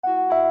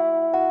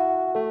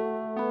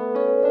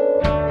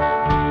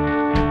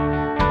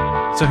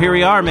So here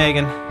we are,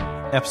 Megan,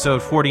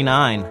 episode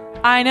 49.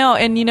 I know,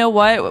 and you know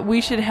what?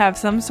 We should have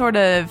some sort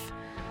of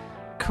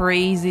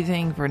crazy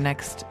thing for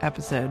next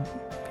episode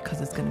because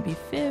it's going to be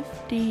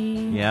 50.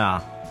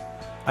 Yeah.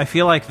 I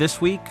feel like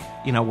this week,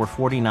 we're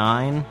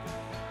 49.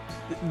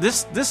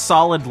 This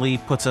solidly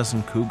puts us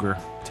in cougar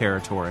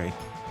territory.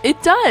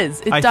 It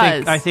does. It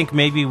does. I think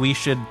maybe we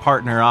should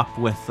partner up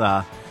with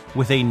a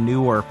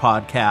newer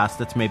podcast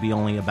that's maybe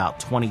only about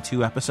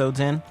 22 episodes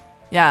in.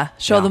 Yeah,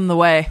 show them the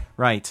way.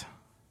 Right.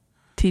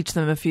 Teach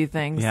them a few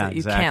things that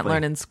you can't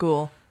learn in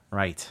school.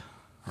 Right.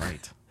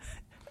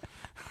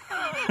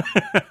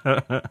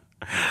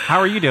 How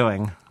are you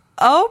doing?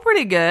 Oh,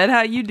 pretty good.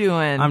 How you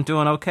doing? I'm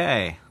doing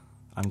okay.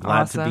 I'm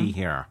glad to be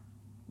here.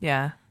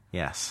 Yeah.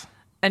 Yes.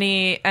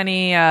 Any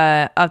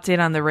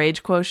update on the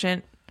rage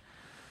quotient?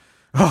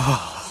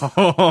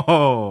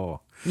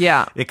 Oh.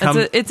 Yeah.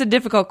 It's a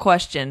difficult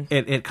question.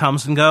 It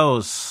comes and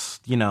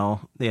goes.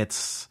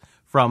 It's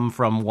from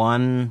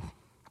 1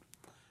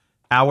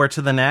 hour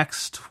to the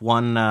next,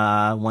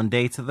 one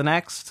day to the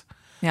next.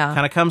 Yeah.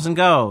 Kind of comes and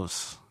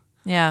goes.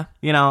 Yeah.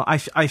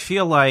 I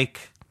feel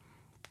like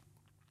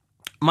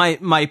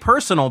my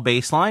personal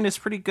baseline is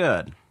pretty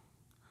good.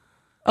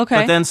 Okay.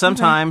 But then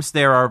sometimes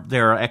there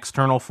are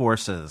external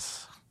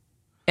forces.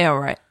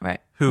 Yeah,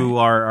 right. Who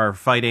are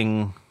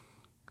fighting,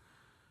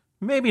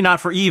 maybe not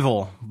for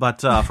evil,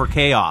 but for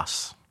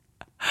chaos.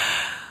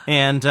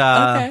 And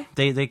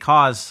they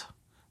cause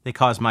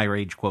my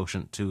rage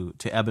quotient to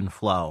ebb and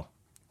flow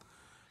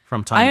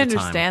from time to time. I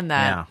understand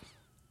that. Yeah.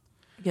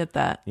 I get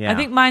that. Yeah. I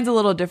think mine's a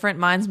little different.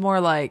 Mine's more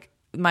like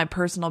my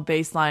personal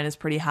baseline is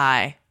pretty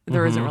high.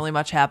 There isn't really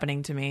much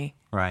happening to me.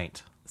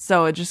 Right.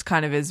 So it just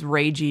kind of is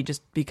ragey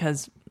just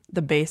because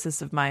the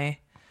basis of my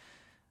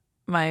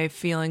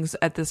feelings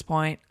at this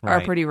point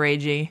are pretty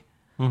ragey.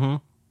 Mm-hmm.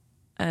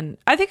 And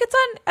I think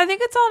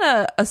it's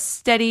on a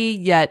steady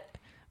yet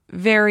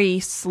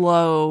very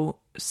slow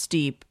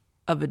steep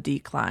of a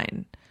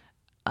decline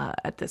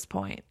at this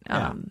point.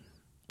 Yeah.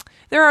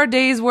 There are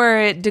days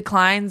where it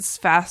declines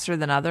faster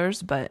than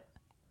others, but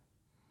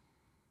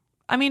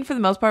I mean, for the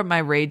most part, my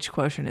rage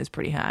quotient is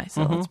pretty high.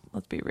 So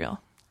let's be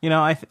real.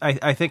 I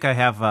think I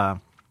have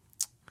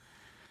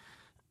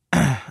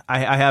I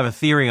have a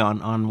theory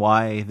on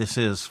why this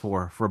is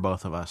for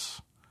both of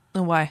us.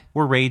 And why?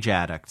 We're rage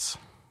addicts.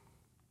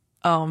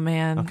 Oh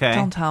man! Okay.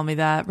 Don't tell me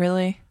that.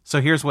 Really?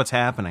 So here's what's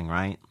happening,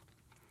 right?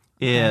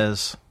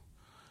 Is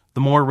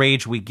the more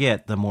rage we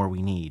get, the more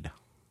we need.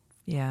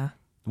 Yeah.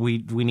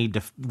 We need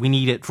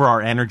it for our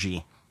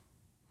energy.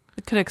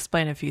 It could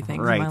explain a few things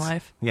in my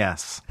life.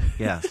 Yes.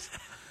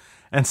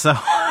 And so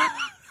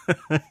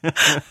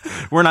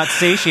we're not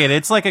satiated.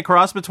 It's like a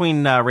cross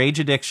between rage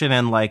addiction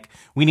and like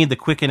we need the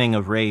quickening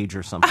of rage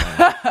or something.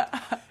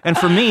 And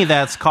for me,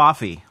 that's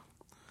coffee.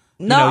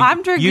 No,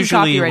 I'm drinking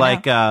usually coffee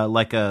right now.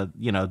 like a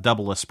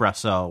double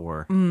espresso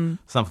or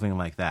something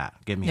like that.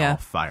 Get me all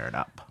fired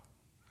up.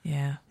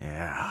 Yeah.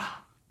 Yeah.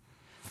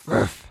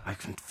 I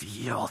can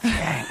feel the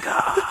anger.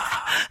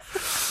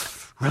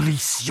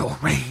 Release your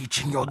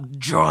rage and your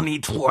journey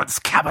towards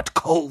Cabot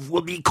Cove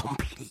will be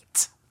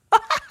complete.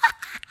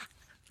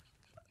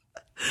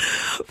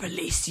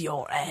 Release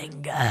your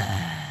anger.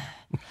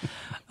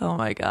 Oh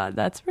my God,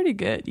 that's pretty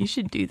good. You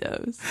should do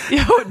those.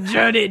 Your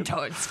journey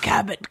towards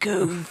Cabot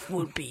Cove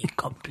will be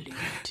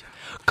complete.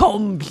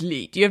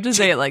 Complete. You have to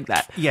say it like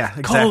that. Yeah,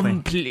 exactly.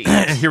 Complete.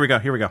 Here we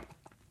go.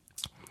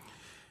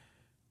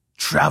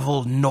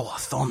 Travel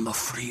north on the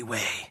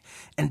freeway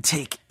and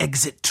take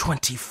exit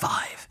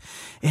 25,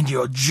 and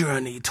your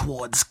journey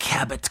towards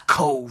Cabot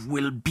Cove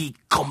will be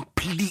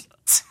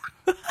complete.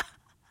 You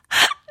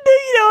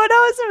know what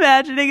I was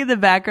imagining in the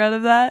background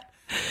of that?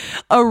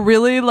 A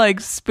really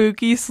like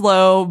spooky,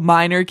 slow,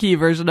 minor key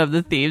version of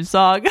the theme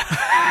song.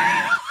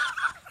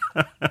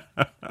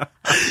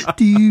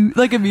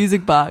 Like a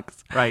music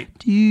box. Right.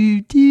 Do,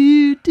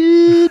 do,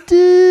 do,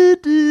 do,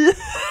 do.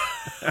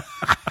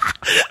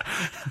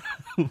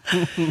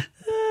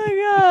 Oh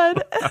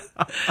God.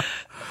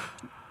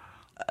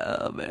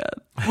 Oh man.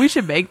 We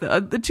should make too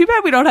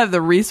bad we don't have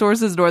the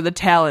resources nor the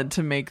talent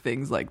to make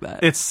things like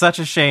that. It's such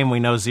a shame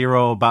we know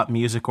zero about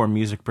music or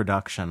music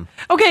production.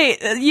 Okay,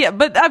 yeah,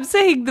 but I'm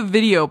saying the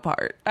video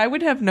part. I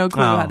would have no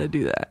clue how to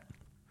do that.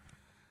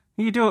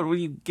 You do it when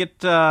you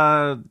get, you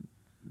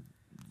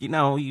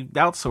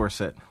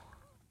outsource it.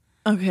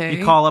 Okay.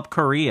 You call up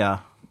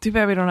Korea. Too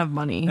bad we don't have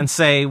money. And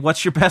say,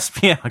 what's your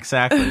best... Yeah,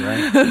 exactly,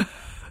 right?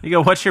 You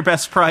go, what's your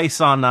best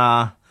price on,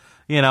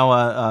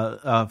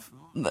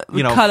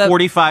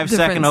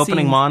 45-second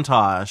opening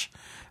montage.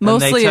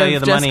 Mostly tell you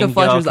of the money Jessica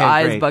Fletcher's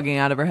eyes great. bugging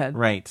out of her head.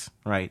 Right.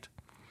 I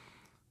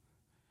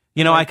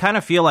kind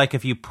of feel like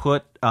if you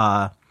put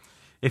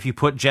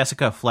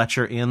Jessica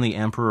Fletcher in the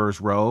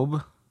Emperor's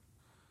robe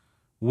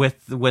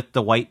with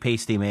the white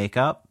pasty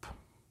makeup,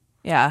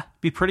 yeah,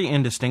 be pretty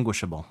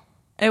indistinguishable.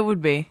 It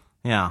would be.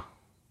 Yeah.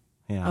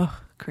 Oh,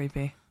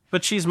 creepy.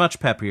 But she's much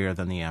peppier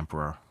than the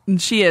Emperor.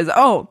 She is.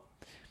 Oh,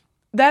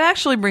 that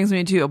actually brings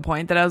me to a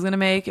point that I was going to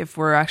make if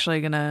we're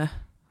actually going to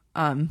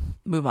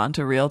move on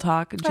to real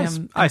talk,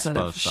 Jim, I instead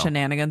suppose of so.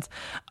 shenanigans.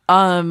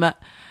 I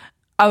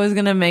was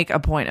gonna make a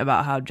point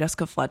about how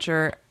Jessica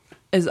Fletcher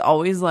is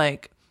always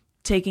like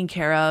taking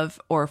care of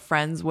or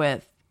friends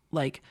with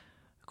like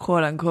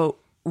quote unquote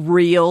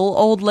real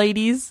old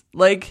ladies.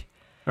 Like,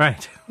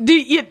 Right.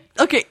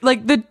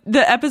 Like the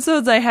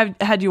episodes I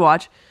had you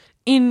watch,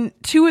 in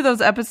 2 of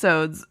those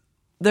episodes,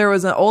 there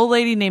was an old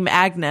lady named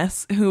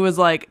Agnes who was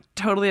like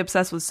totally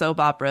obsessed with soap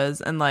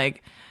operas and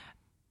like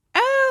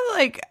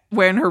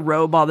wearing her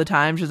robe all the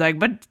time. She's like,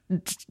 but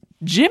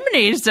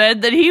Jiminy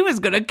said that he was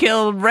going to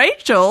kill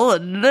Rachel,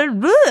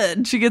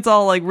 and she gets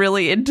all like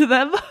really into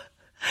them.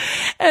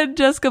 And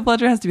Jessica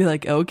Fletcher has to be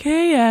like,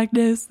 okay,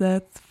 Agnes,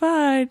 that's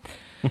fine.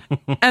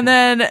 And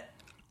then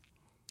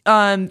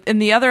in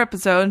the other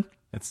episode,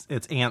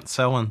 it's Aunt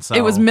so-and-so.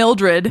 it was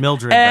Mildred.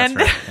 That's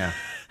right. Yeah.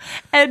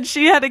 And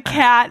she had a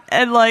cat,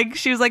 and like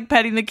she was like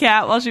petting the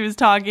cat while she was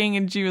talking,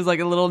 and she was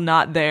like a little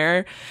not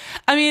there.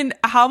 I mean,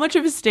 how much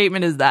of a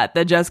statement is that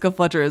Jessica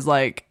Fletcher is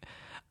like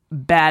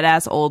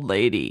badass old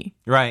lady?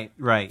 Right.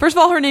 First of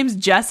all, her name's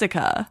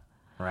Jessica.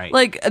 Right.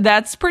 Like,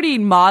 that's pretty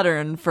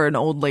modern for an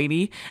old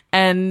lady.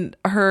 And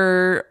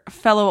her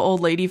fellow old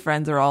lady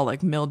friends are all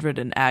like Mildred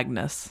and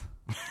Agnes.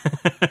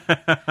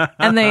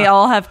 And they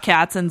all have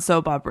cats and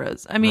soap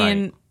operas. I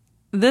mean, Right.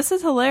 This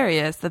is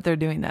hilarious that they're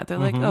doing that. They're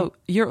like, oh,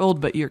 you're old,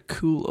 but you're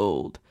cool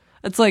old.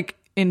 It's like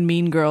in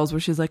Mean Girls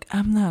where she's like,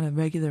 I'm not a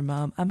regular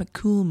mom. I'm a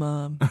cool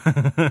mom.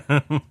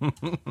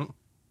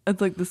 It's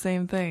like the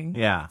same thing.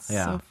 Yeah. It's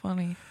so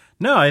funny.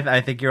 No,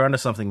 I think you're onto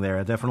something there.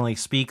 It definitely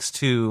speaks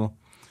to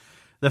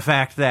the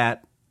fact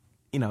that,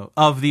 you know,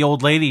 of the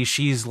old lady,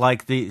 she's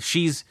like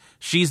she's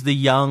the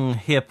young,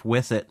 hip,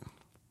 with it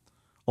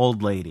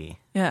old lady.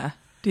 Yeah.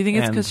 Do you think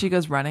it's And- because she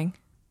goes running?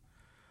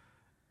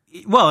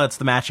 Well, it's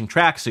the matching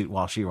tracksuit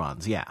while she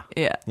runs. Yeah.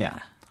 Yeah.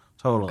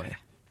 Totally. Okay.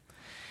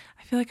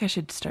 I feel like I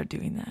should start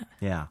doing that.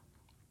 Yeah.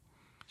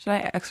 Should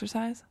I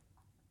exercise?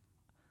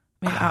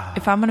 I mean,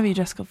 if I'm going to be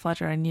Jessica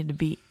Fletcher, I need to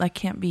be, like,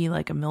 can't be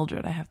like a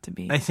Mildred. I have to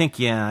be. I think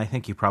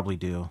you probably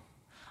do.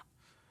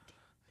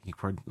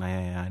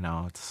 I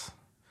know. It's,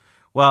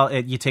 well,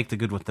 you take the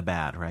good with the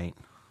bad, right?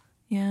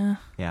 Yeah.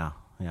 Yeah.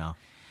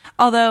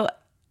 Although,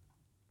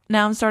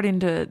 now I'm starting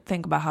to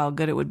think about how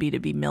good it would be to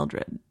be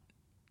Mildred.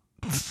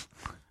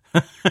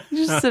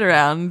 Just sit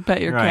around and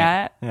pet your Right.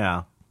 cat.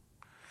 Yeah.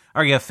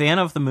 Are you a fan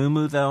of the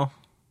Moo though?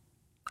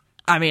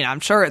 I mean, I'm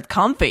sure it's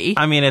comfy.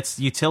 I mean, it's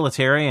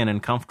utilitarian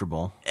and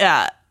comfortable.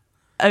 Yeah.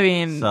 I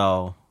mean,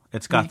 So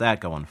it's got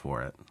that going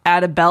for it.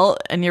 add a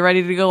belt and you're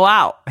ready to go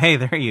out. Hey,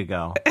 there you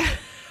go.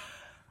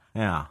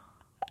 Yeah.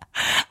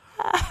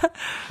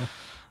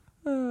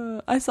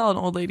 I saw an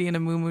old lady in a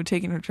moo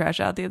taking her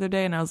trash out the other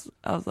day, and I was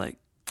like,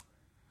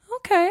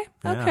 okay,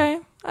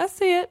 I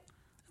see it.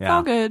 It's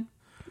all good.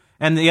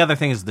 And the other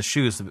thing is the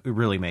shoes that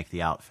really make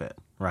the outfit,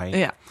 right?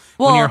 Yeah.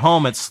 When Well, you're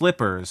home, it's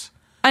slippers.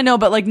 I know,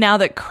 but like now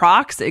that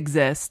Crocs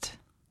exist,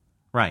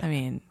 Right. I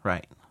mean,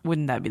 right.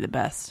 wouldn't that be the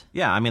best?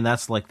 Yeah, I mean,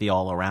 that's like the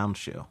all-around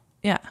shoe.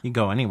 Yeah. You can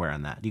go anywhere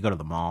in that. You go to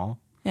the mall.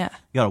 Yeah.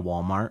 You go to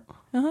Walmart.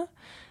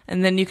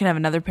 And then you can have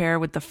another pair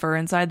with the fur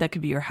inside. That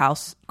could be your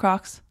house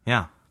Crocs.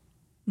 Yeah.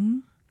 Mm-hmm.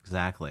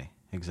 Exactly.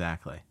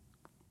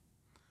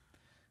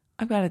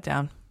 I've got it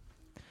down.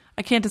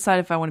 I can't decide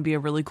if I want to be a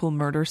really cool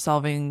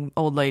murder-solving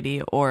old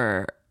lady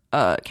or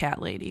a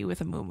cat lady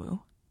with a moo.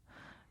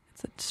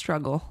 It's a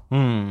struggle.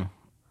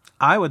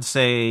 I would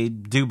say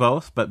do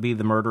both, but be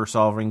the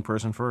murder-solving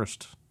person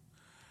first.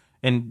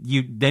 And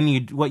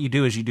what you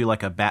do is you do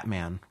like a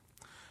Batman,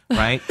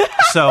 right?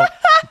 So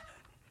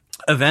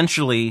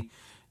eventually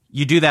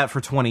you do that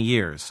for 20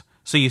 years.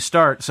 So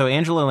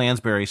Angela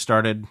Lansbury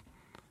started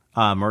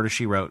Murder,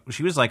 She Wrote.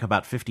 She was like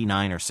about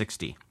 59 or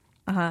 60.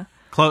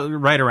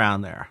 Right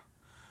around there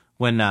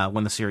when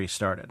the series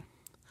started.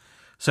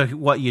 So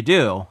what you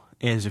do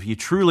is, if you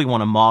truly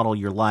want to model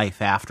your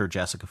life after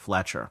Jessica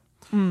Fletcher,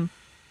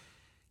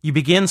 you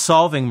begin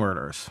solving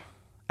murders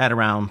at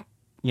around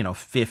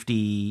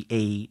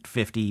 58,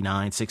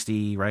 59,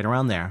 60, right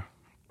around there.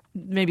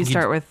 Maybe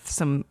start with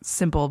some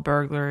simple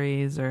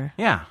burglaries or...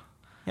 Yeah,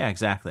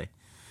 exactly.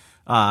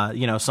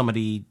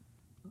 Somebody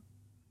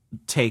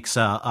takes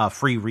a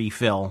free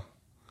refill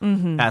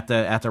at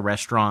the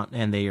restaurant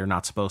and they are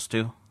not supposed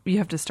to. You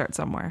have to start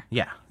somewhere.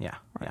 Yeah.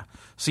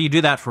 So you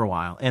do that for a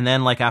while, and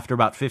then like after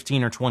about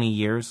 15 or 20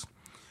 years,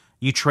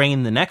 you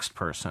train the next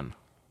person.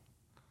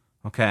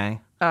 Okay.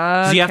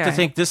 So you have to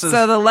think this is...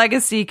 So the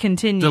legacy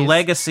continues. The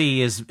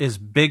legacy is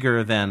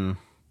bigger than,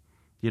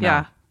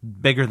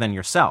 bigger than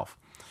yourself.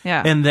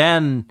 Yeah. And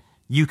then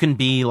you can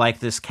be like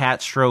this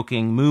cat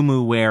stroking,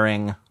 moo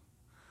wearing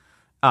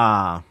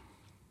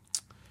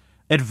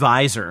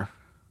advisor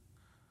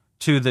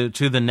to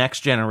the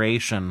next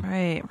generation.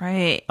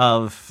 Right.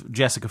 Of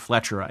Jessica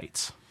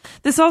Fletcherites.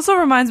 This also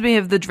reminds me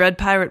of the Dread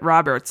Pirate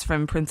Roberts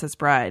from Princess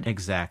Bride.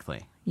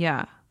 Exactly.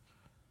 Yeah.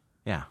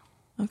 Yeah.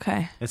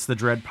 Okay. It's the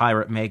Dread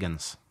Pirate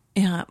Megans.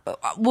 Yeah.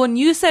 When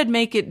you said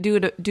make it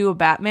do a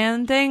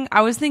Batman thing,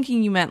 I was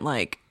thinking you meant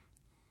like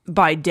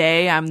by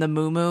day I'm the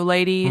moo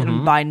lady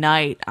and by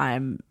night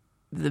I'm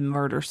the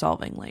murder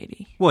solving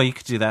lady. Well, you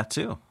could do that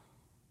too.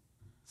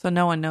 So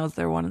no one knows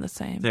they're one and the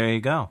same. There you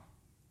go.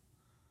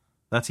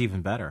 That's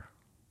even better.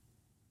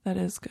 That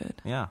is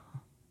good. Yeah.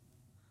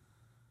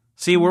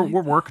 See, we're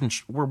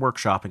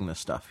workshopping this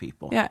stuff,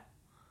 people. Yeah,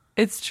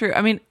 it's true.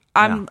 I mean,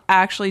 I'm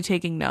actually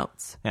taking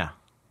notes. Yeah.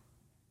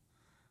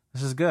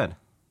 This is good.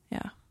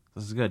 Yeah.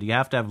 This is good. You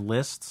have to have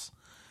lists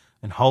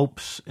and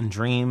hopes and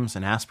dreams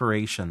and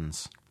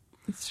aspirations.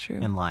 It's true.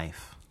 In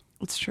life.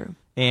 It's true.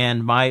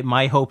 And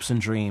my hopes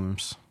and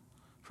dreams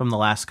from the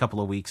last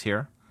couple of weeks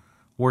here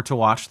were to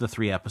watch the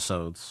 3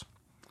 episodes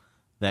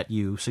that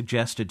you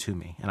suggested to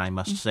me. And I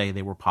must say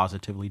they were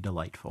positively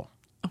delightful.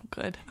 Oh,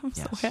 good. I'm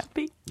so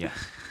happy. Yes.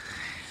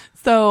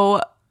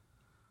 So,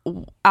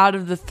 out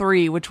of the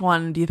 3, which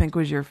one do you think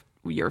was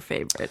your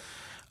favorite?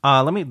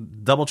 Let me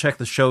double check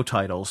the show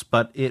titles,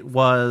 but it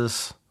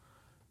was,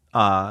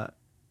 I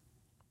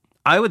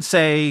would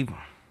say,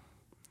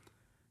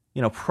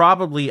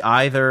 probably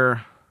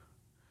either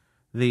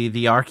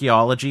the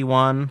archaeology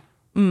one,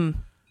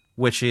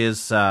 which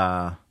is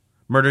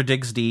Murder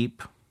Digs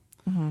Deep,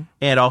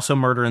 and also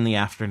Murder in the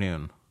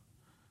Afternoon,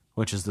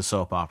 which is the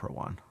soap opera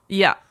one.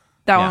 Yeah,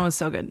 that one was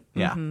so good.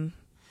 Yeah.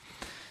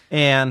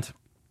 And,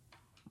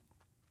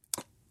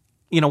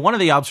 one of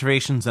the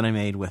observations that I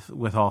made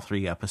with all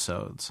 3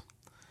 episodes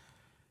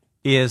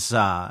is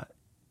that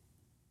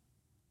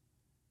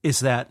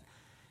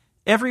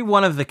every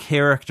one of the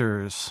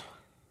characters,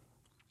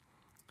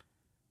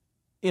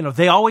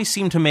 they always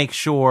seem to make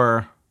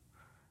sure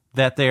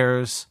that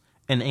there's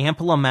an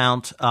ample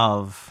amount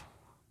of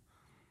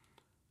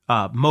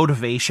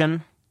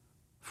motivation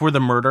for the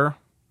murder.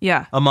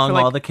 Yeah. Among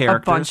all the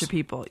characters. A bunch of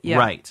people.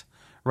 Yeah.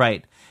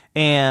 Right.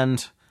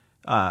 And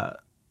a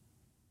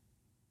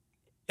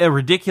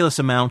ridiculous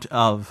amount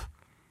of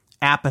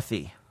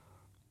apathy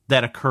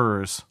that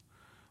occurs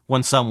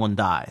when someone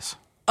dies.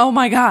 Oh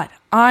my God.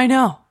 I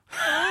know.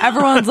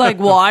 Everyone's like,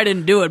 well, I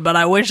didn't do it, but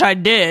I wish I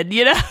did,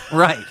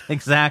 Right,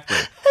 exactly.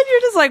 And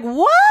you're just like,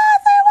 what?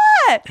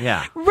 Say what?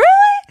 Yeah. Really?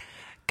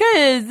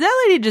 Because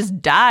that lady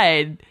just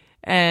died,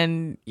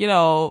 and,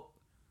 that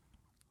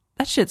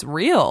shit's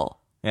real.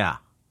 Yeah.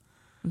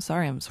 I'm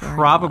sorry, I'm swearing.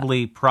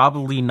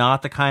 Probably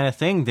not the kind of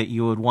thing that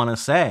you would want to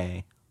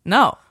say.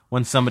 No.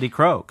 When somebody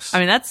croaks. I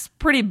mean, that's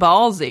pretty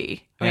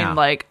ballsy. I mean,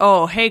 like,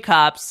 oh, hey,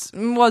 cops, it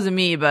wasn't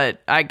me,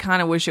 but I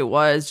kind of wish it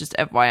was, just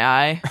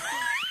FYI.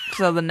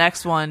 So the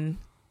next one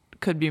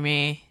could be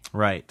me.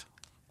 Right.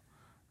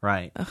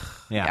 Ugh,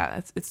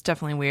 yeah, it's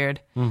definitely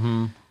weird.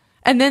 Mm-hmm.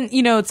 And then,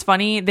 it's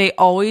funny, they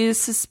always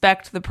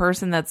suspect the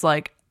person that's,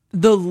 like,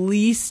 the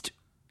least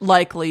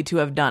likely to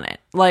have done it.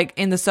 Like,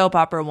 in the soap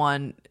opera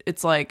one,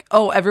 it's like,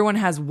 oh, everyone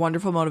has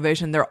wonderful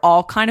motivation. They're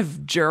all kind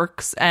of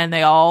jerks, and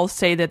they all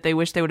say that they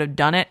wish they would have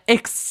done it,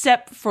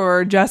 except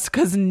for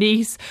Jessica's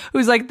niece,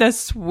 who's like the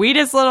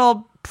sweetest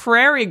little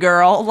prairie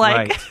girl.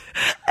 Like, right.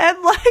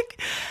 And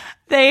like,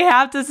 they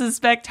have to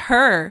suspect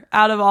her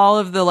out of all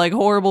of the like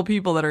horrible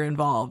people that are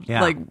involved.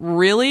 Yeah. Like,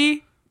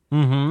 really?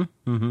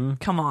 Mm-hmm.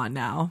 Come on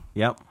now.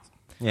 Yep.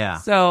 Yeah.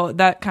 So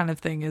that kind of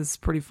thing is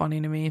pretty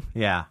funny to me.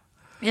 Yeah.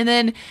 And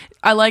then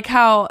I like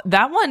how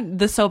that one,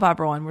 the soap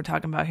opera one we're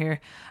talking about here.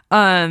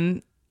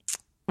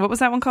 What was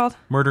that one called?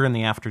 Murder in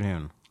the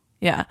Afternoon.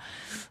 Yeah.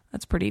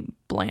 That's pretty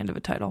bland of a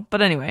title.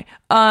 But anyway,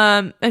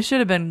 it should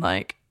have been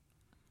like,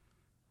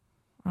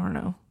 I don't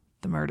know,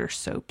 the murder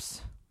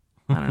soaps.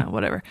 I don't know,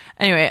 whatever.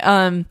 Anyway,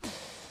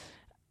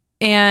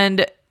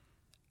 and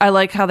I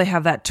like how they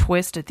have that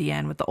twist at the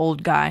end with the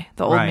old guy,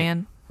 the old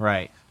man.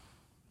 Right.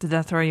 Did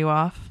that throw you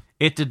off?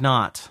 It did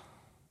not.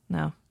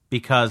 No.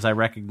 Because I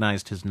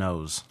recognized his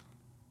nose.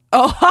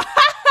 Oh, I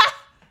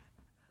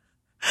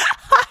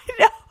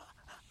know.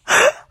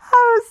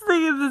 I was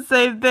thinking the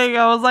same thing.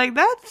 I was like,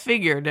 that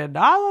figure did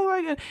not look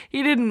like it.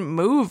 He didn't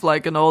move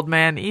like an old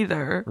man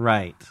either.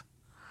 Right.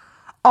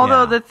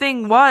 Although the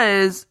thing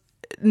was,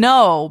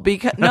 no,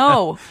 because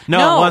no, it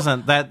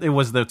wasn't. That it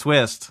was the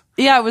twist.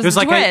 Yeah, it was the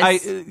like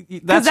twist.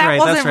 That's that right.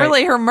 wasn't that's right.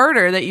 really her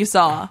murder that you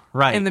saw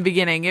in the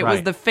beginning. It was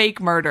right. the fake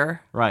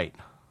murder. Right.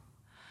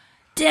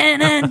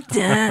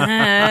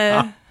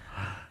 Dun-dun-dun.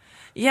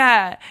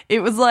 Yeah,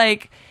 it was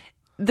like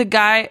the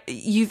guy,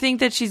 you think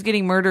that she's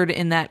getting murdered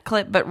in that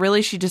clip, but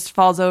really she just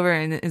falls over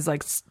and is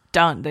like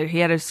stunned. He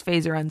had his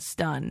phaser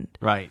unstunned.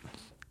 Right.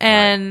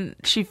 And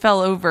she fell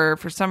over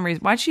for some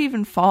reason. Why'd she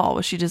even fall?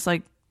 Was she just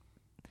like,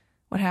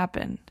 what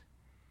happened?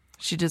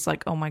 She just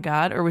like, oh my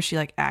God? Or was she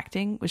like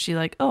acting? Was she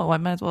like, oh, I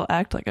might as well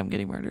act like I'm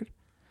getting murdered?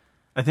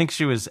 I think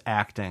she was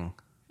acting.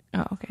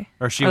 Oh, okay.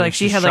 Or she or was like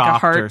she had like a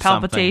heart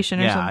palpitation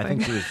or something. something. Yeah, I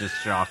think she was just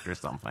shocked or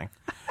something.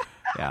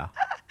 Yeah.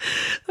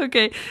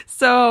 Okay,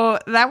 so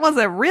that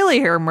wasn't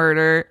really her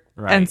murder.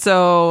 Right. And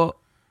so,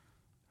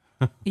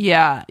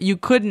 yeah, you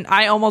couldn't,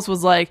 I almost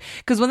was like,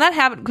 because when that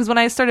happened, because when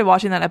I started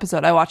watching that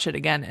episode, I watched it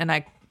again, and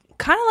I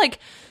kind of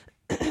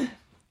like,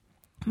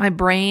 my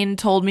brain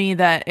told me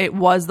that it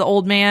was the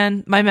old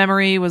man. My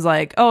memory was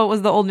like, oh, it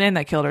was the old man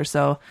that killed her.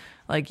 So,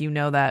 like,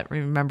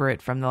 remember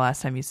it from the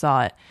last time you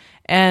saw it.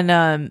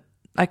 And,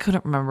 I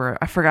couldn't remember.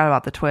 I forgot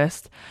about the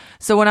twist.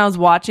 So when I was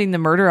watching the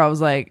murder, I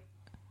was like,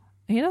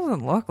 he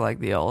doesn't look like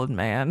the old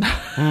man.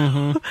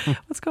 Mm-hmm.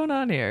 What's going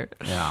on here?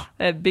 Yeah.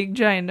 That big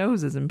giant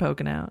nose isn't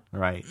poking out.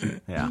 Right.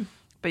 Yeah.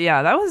 But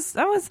yeah, that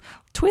was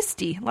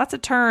twisty. Lots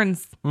of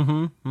turns.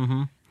 Mm-hmm.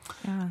 Mm-hmm.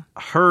 Yeah.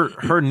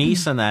 Her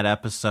niece in that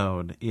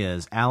episode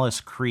is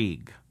Alice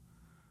Krieg.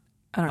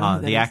 I don't know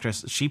who that the is.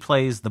 actress. She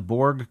plays the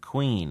Borg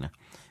Queen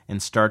in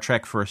Star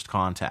Trek First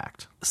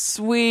Contact.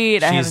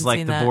 Sweet. I haven't She's like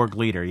seen the that. Borg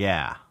leader.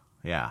 Yeah.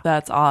 Yeah.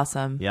 That's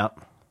awesome. Yep.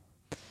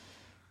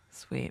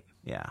 Sweet.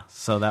 Yeah.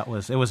 So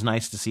it was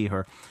nice to see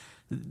her.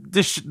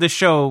 This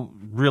show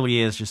really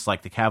is just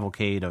like the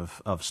cavalcade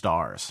of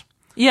stars.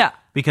 Yeah.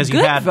 Because you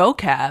Good had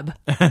vocab.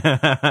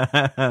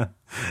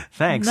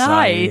 Thanks.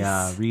 Nice.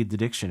 I read the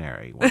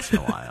dictionary once in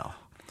a while.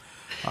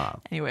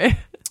 Anyway.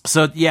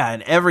 So yeah,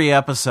 in every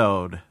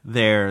episode,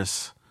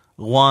 there's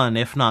one,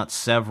 if not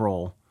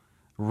several,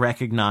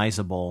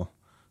 recognizable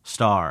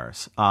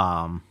stars. Who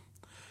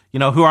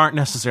aren't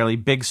necessarily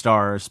big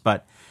stars,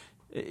 but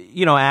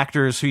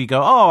actors who you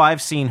go, oh,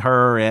 I've seen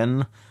her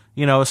in,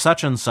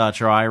 such and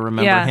such, or I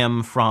remember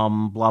him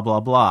from blah blah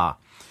blah.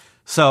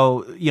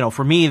 So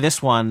for me,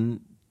 this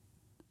one,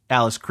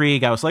 Alice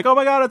Krieg, I was like, oh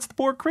my god, it's the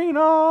Borg Queen.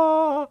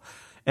 Oh!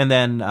 And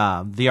then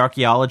the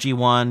archaeology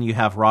one, you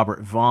have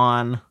Robert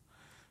Vaughn,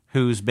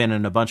 who's been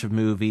in a bunch of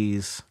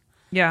movies.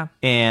 Yeah.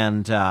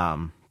 And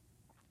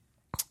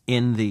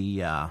in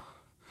the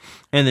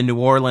New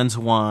Orleans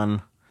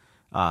one,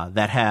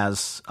 that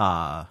has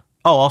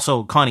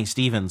also Connie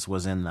Stevens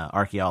was in the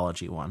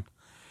archaeology one.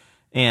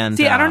 And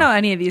see, I don't know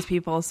any of these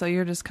people, so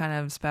you're just kind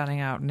of spouting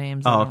out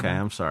names. Oh, okay.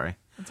 I'm sorry.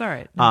 It's all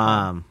right.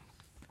 No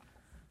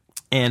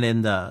and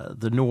in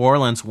the New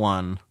Orleans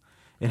one,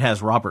 it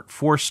has Robert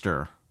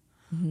Forster,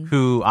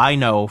 who I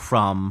know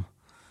from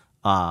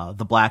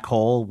The Black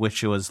Hole,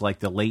 which was like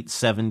the late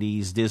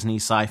 70s Disney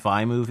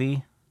sci-fi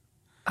movie.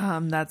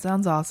 That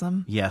sounds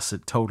awesome. Yes,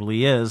 it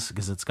totally is,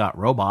 because it's got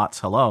robots.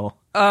 Hello.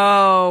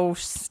 Oh,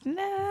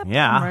 snap.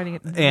 Yeah. I'm writing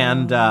it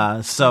down.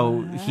 And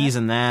so he's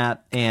in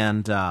that,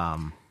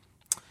 and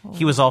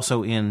he was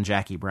also in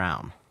Jackie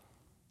Brown.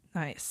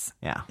 Nice.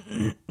 Yeah.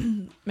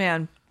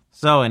 Man.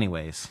 So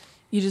anyways.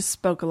 You just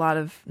spoke a lot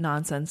of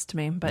nonsense to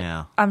me, but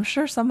Yeah. I'm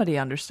sure somebody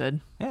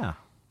understood. Yeah.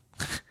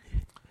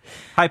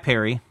 Hi,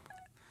 Perry.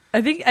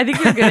 I think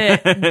you're good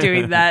at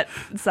doing that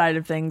side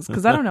of things,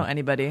 because I don't know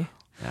anybody.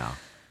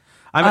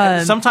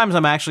 Yeah. Sometimes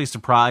I'm actually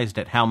surprised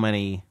at how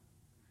many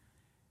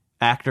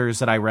actors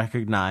that I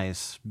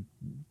recognize,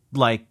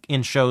 like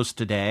in shows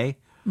today,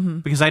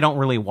 because I don't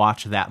really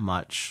watch that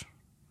much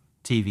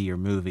TV or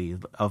movie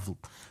of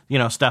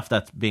stuff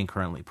that's being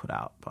currently put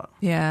out. But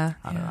Yeah.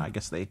 I don't know. I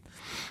guess they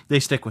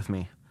stick with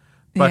me.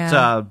 But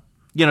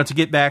to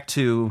get back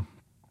to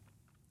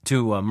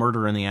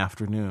Murder in the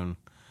Afternoon,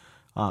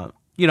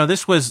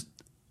 this was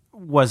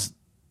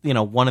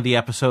one of the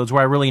episodes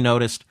where I really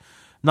noticed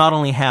not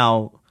only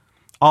how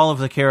all of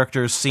the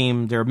characters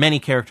there are many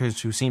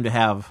characters who seem to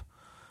have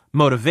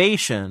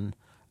motivation,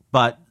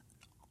 but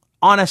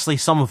honestly,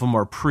 some of them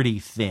are pretty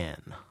thin.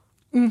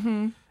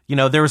 Mm-hmm.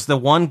 There was the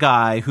one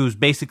guy whose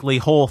basically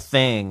whole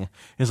thing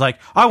is like,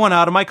 I want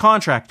out of my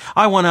contract.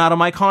 I want out of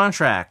my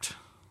contract.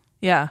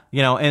 Yeah.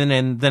 And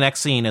then the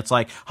next scene, it's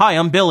like, hi,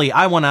 I'm Billy.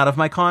 I want out of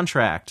my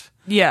contract.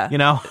 Yeah.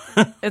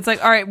 It's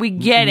like, all right, we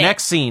get it.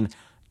 Next scene.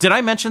 Did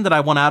I mention that I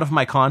want out of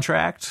my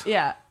contract?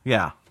 Yeah.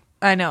 Yeah.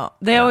 I know.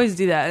 They always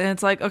do that. And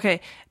it's like, okay,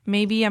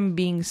 maybe I'm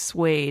being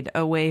swayed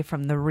away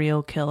from the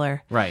real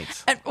killer.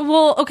 Right.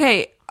 Well,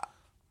 okay.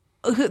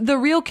 The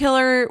real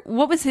killer,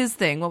 what was his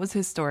thing? What was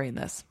his story in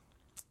this?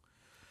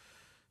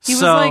 He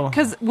was like,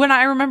 because when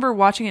I remember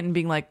watching it and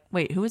being like,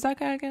 wait, who is that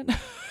guy again?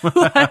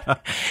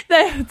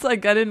 It's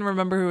like, I didn't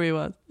remember who he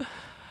was.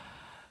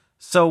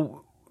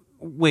 So,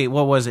 wait,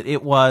 what was it?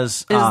 It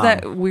was... It was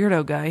that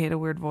weirdo guy. He had a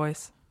weird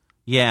voice.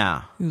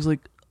 Yeah. He was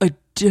like, I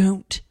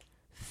don't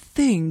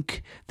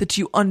think that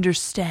you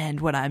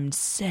understand what I'm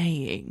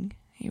saying.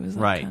 He was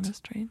like kind of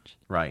strange.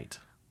 Right.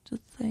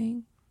 Just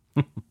saying.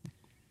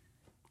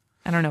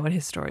 I don't know what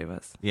his story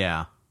was.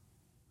 Yeah.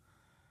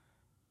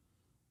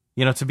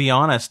 To be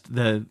honest,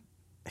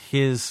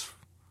 his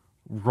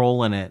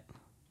role in it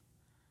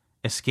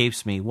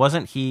escapes me. Was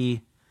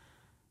he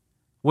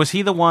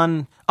the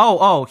one?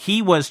 Oh,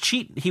 he was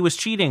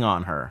cheating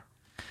on her.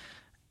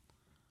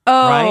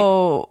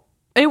 Oh,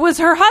 right? It was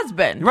her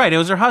husband. Right, it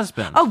was her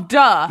husband. Oh,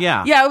 duh.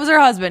 Yeah. Yeah, it was her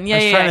husband. Yeah,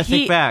 I was trying to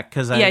think back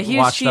because he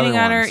was cheating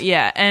on her. ones.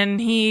 Yeah, and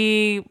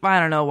I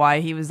don't know why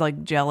he was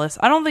like jealous.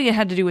 I don't think it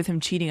had to do with him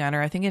cheating on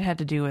her. I think it had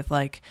to do with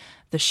like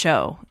the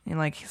show and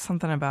like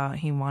something about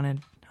he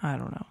wanted. I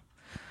don't know.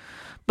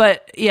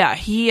 But yeah,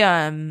 he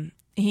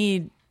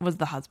was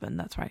the husband.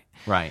 That's right.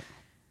 Right.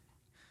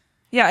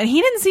 Yeah, and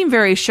he didn't seem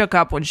very shook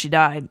up when she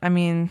died. I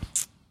mean,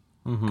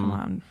 come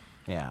on.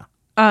 Yeah.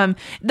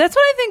 That's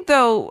what I think,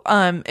 though.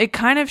 It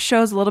kind of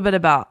shows a little bit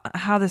about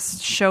how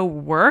this show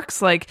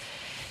works. Like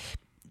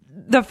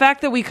the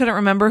fact that we couldn't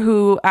remember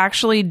who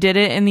actually did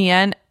it in the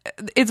end.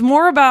 It's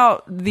more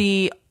about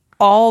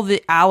all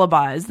the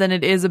alibis than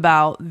it is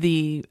about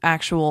the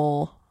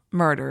actual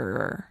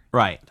murderer.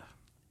 Right.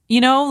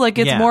 Like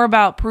it's more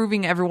about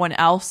proving everyone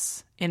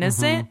else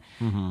innocent.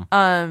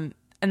 And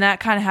that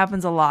kind of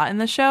happens a lot in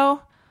the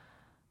show.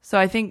 So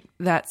I think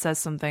that says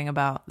something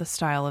about the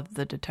style of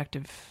the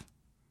detective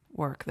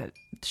work that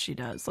she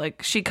does.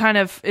 Like, she kind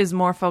of is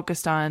more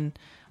focused on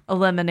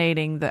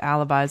eliminating the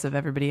alibis of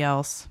everybody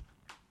else.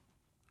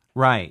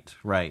 Right.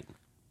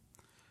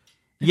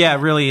 Yeah, it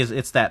really is.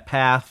 It's that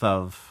path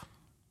of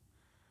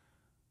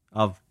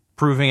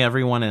proving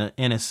everyone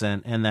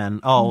innocent, and then,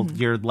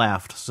 you're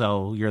left,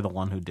 so you're the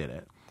one who did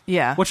it.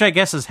 Yeah. Which I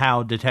guess is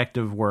how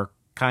detective work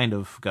kind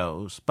of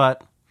goes,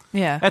 but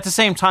yeah, at the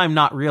same time,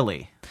 not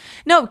really.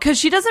 No, because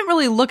she doesn't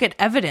really look at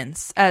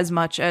evidence as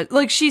much as,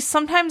 like, she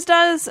sometimes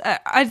does.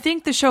 I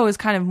think the show is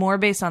kind of more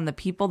based on the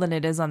people than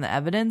it is on the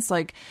evidence.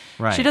 Like,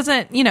 she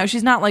doesn't,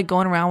 she's not like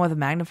going around with a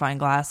magnifying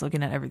glass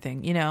looking at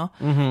everything,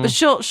 But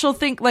she'll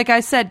think, like I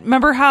said,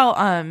 remember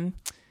how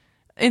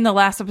in the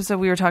last episode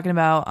we were talking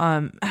about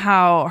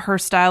how her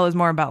style is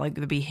more about like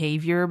the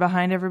behavior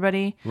behind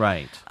everybody,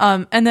 right?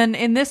 And then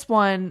in this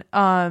one,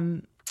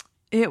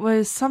 it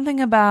was something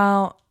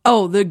about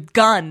the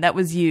gun that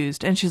was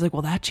used, and she's like,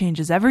 well, that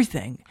changes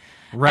everything,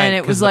 right? And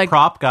it was the like,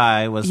 prop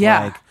guy was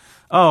like,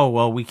 oh,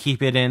 well, we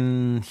keep it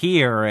in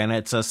here, and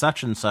it's a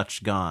such and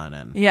such gun,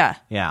 and yeah,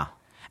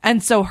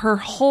 and so her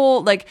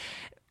whole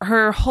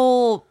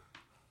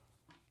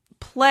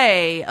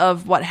play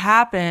of what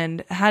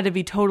happened had to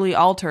be totally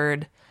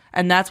altered,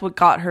 and that's what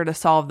got her to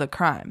solve the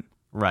crime.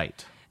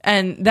 Right.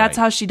 And that's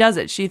how she does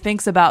it. She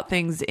thinks about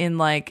things in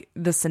like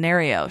the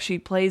scenario. She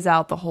plays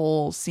out the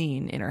whole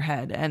scene in her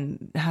head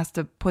and has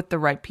to put the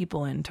right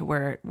people into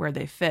where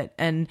they fit.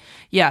 And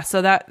yeah,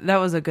 so that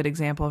was a good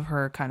example of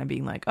her kind of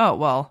being like, oh,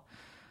 well,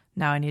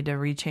 now I need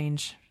to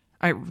change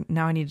my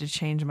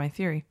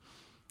theory.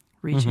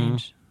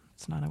 Rechange.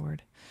 It's not a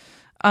word.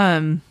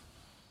 Yeah.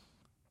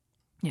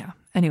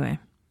 Anyway.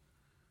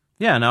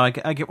 Yeah, no,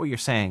 I get what you're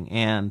saying,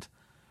 and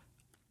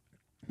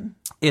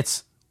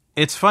it's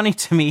funny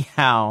to me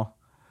how,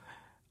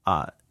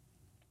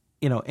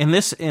 in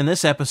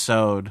this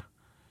episode,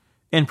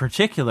 in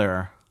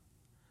particular,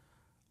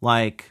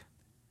 like,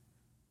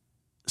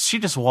 she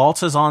just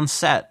waltzes on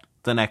set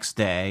the next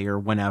day or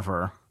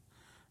whenever,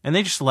 and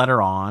they just let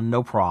her on,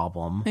 no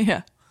problem.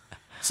 Yeah.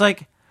 It's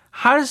like,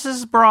 how does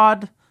this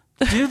broad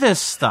do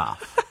this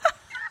stuff?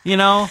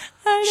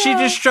 She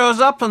just shows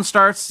up and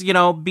starts,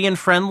 being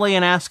friendly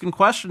and asking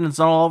questions,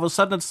 and all of a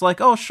sudden it's like,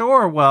 oh,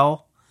 sure,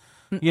 well,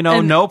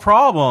 no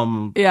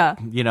problem. Yeah.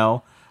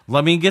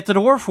 Let me get the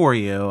door for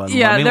you, and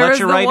let me let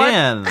you right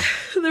in.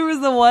 There was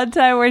the one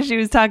time where she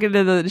was talking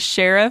to the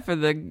sheriff or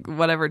the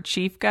whatever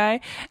chief guy,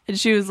 and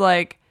she was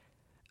like,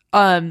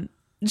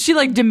 she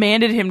like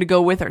demanded him to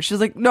go with her. She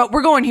was like, no,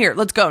 we're going here.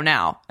 Let's go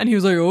now. And he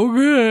was like,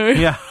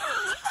 okay. Yeah.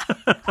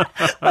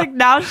 Like,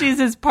 now she's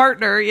his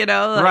partner,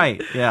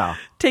 right, yeah.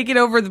 Taking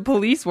over the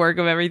police work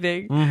of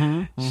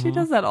everything. She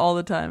does that all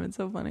the time. It's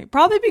so funny.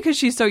 Probably because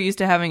she's so used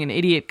to having an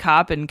idiot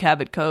cop in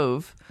Cabot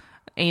Cove,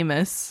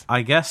 Amos.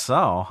 I guess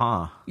so,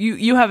 huh?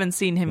 You haven't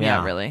seen him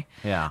yet, really.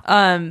 Yeah.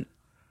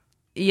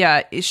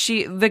 Yeah,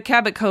 the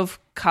Cabot Cove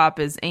cop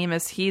is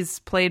Amos. He's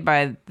played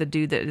by the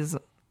dude that is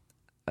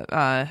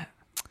on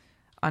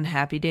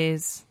Happy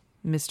Days,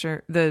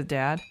 the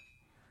dad.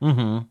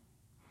 Mm-hmm.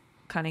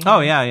 Cunningham.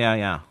 Oh,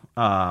 yeah.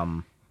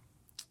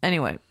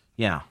 Anyway.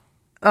 Yeah.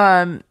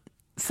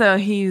 So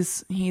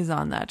he's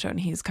on that show, and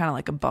he's kind of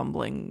like a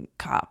bumbling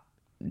cop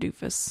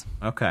doofus.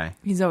 Okay.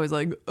 He's always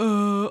like,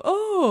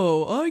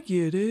 I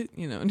get it.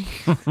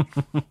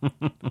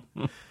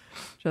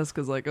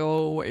 Jessica's like,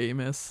 oh,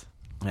 Amos.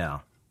 Yeah.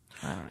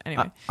 I don't know.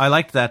 Anyway. I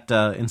liked that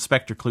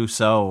Inspector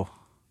Clouseau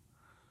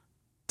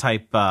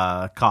type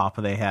cop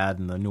they had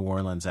in the New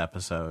Orleans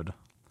episode,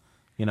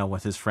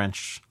 with his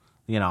French,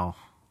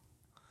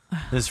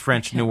 his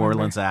French New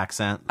Orleans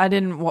accent. I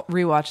didn't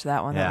rewatch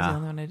that one. Yeah. That was the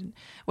only one I didn't.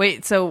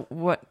 Wait, so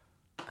what?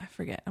 I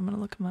forget. I'm going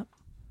to look him up.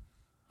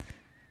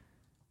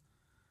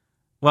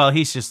 Well,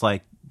 he's just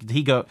like,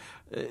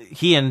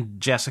 he and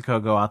Jessica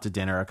go out to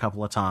dinner a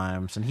couple of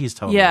times, and he's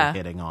totally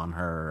hitting on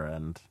her,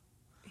 and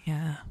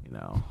yeah,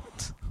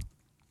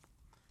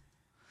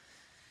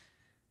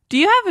 Do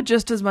you have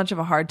just as much of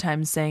a hard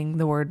time saying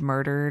the word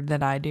murder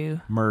that I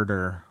do?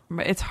 Murder.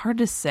 It's hard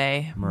to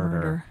say.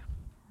 Murder.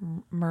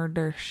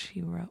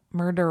 She wrote.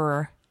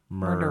 Murderer.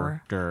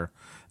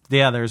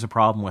 Yeah, there's a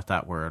problem with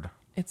that word.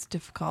 It's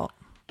difficult.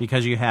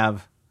 Because you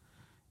have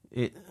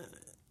it.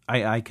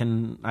 I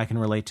can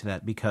relate to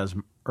that because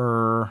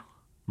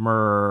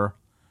murder.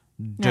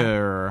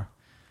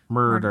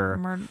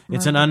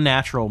 It's an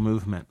unnatural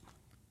movement.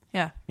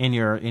 Yeah. In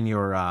your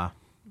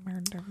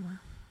murder.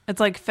 It's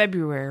like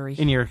February.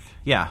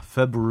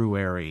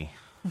 February.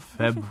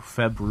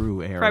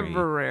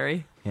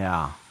 February.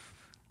 Yeah.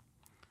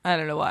 I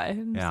don't know why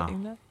I'm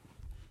saying that.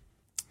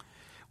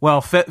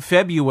 Well,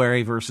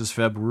 February versus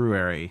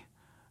February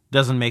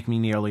doesn't make me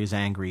nearly as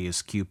angry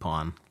as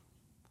coupon.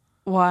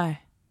 Why?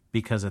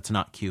 Because it's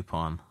not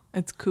coupon.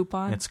 It's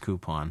coupon? It's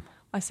coupon.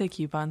 I say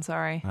coupon,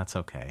 sorry. That's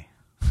okay.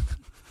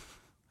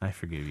 I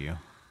forgive you.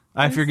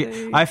 I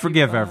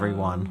forgive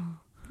everyone.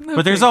 Okay.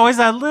 But there's always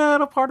that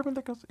little part of me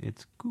that goes,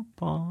 it's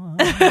coupon.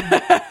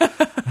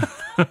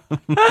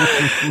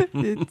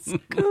 It's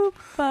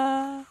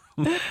Koopa.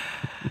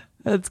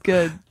 That's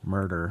good.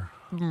 Murderer.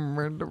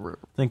 Murderer.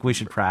 I think we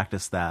should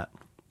practice that.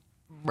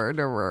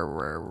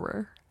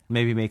 Murderer.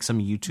 Maybe make some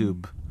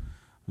YouTube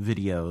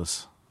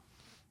videos.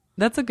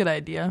 That's a good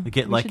idea. Get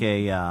get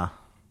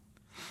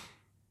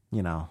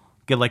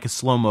like a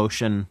slow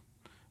motion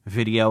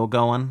video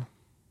going.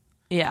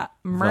 Yeah.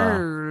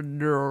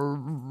 Murder.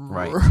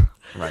 Right.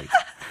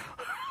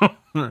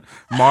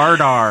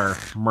 Mardar.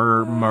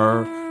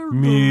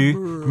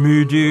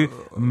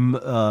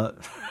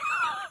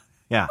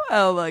 Yeah.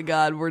 Oh my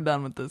God, we're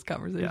done with this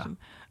conversation.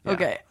 Yeah.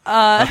 Okay.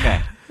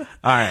 Okay.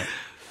 All right.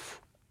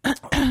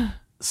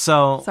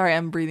 So. Sorry,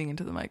 I'm breathing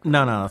into the microphone.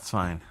 No, that's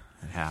fine.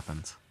 It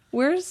happens.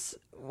 What's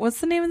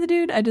the name of the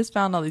dude? I just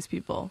found all these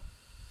people.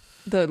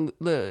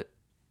 The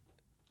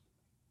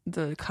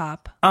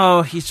cop.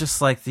 Oh, he's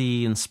just like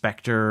the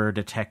inspector,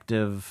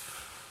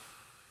 detective.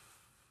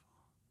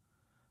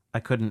 I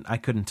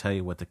couldn't tell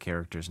you what the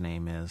character's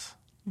name is.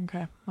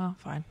 Okay. Well,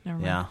 fine. Never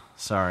mind. Yeah,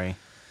 sorry.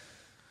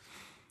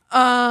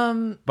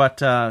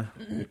 But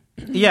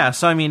yeah,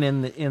 so I mean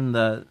in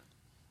the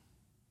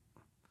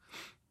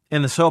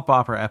soap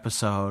opera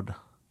episode,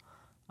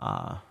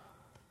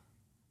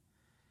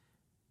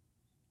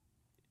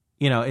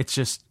 it's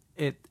just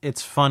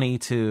it's funny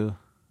to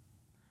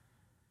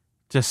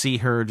see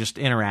her just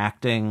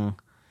interacting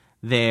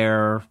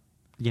there,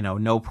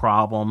 no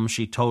problem.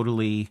 She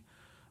totally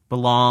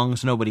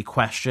belongs. Nobody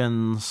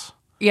questions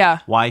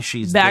why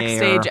she's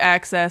backstage there.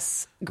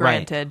 access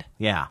granted.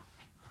 Right.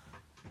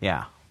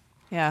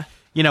 Yeah.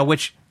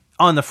 Which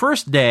on the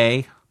first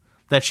day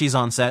that she's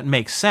on set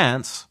makes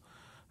sense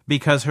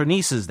because her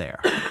niece is there.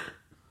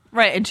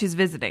 Right, and she's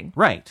visiting.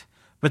 Right.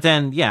 But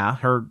then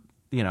her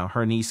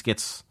niece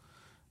gets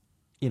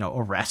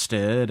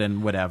arrested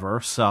and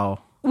whatever. So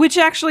which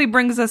actually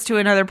brings us to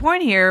another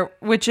point here,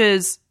 which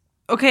is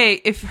okay,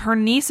 if her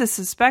niece is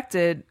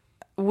suspected,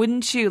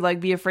 wouldn't you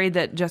be afraid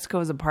that Jessica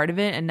was a part of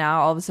it and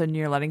now all of a sudden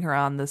you're letting her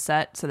on the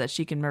set so that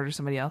she can murder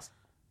somebody else?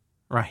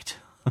 Right.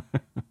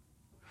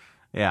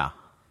 Yeah.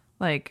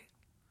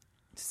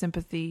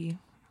 Sympathy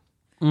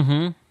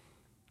mm-hmm.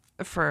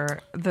 for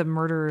the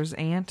murderer's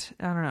aunt.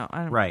 I don't know.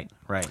 Right.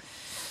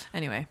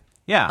 Anyway.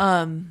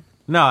 Yeah.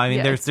 No, I mean,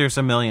 yeah, there's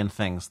a million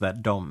things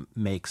that don't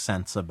make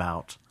sense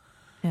about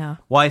yeah,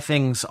 why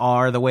things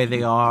are the way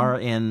they are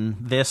in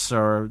this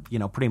or,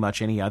 pretty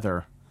much any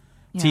other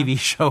TV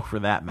show for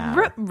that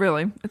matter.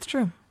 Really. It's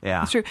true.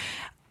 Yeah. It's true.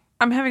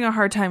 I'm having a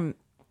hard time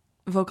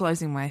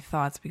vocalizing my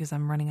thoughts because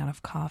I'm running out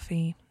of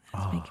coffee.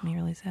 It's making me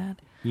really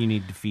sad. You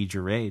need to feed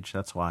your rage.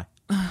 That's why.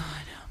 I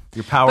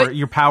know.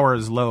 Your power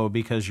is low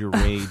because your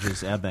rage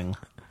is ebbing.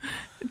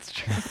 It's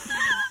true.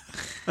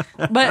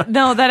 But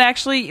no, that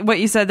actually, what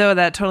you said though,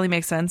 that totally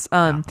makes sense.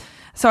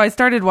 So I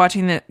started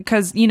watching it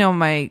because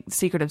my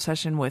secret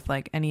obsession with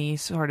any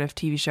sort of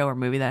TV show or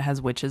movie that has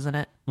witches in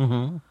it.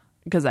 Mm-hmm.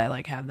 Because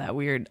I have that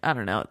weird, I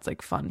don't know,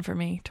 it's fun for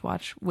me to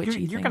watch witchy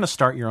things. You're going to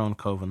start your own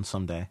coven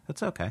someday.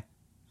 That's okay.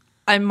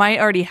 I might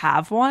already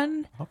have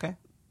one. Okay.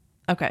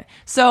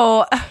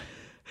 So,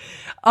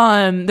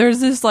 there's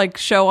this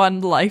show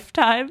on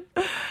Lifetime,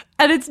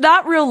 and it's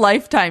not real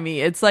Lifetime-y.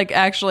 It's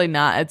actually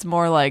not. It's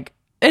more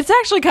it's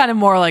actually kind of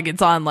more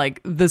it's on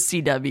the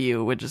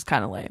CW, which is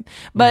kind of lame.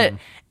 But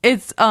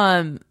it's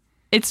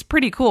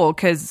pretty cool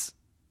because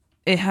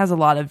it has a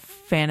lot of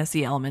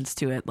fantasy elements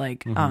to it.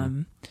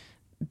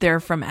 They're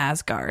from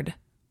Asgard.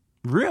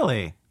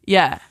 Really?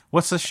 Yeah.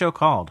 What's this show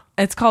called?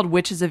 It's called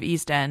Witches of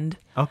East End.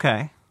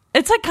 Okay.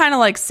 It's kind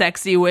of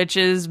sexy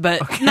witches,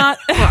 but not.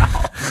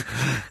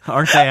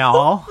 Aren't they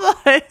all?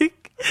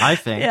 I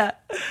think. Yeah.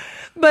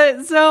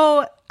 But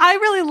so I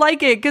really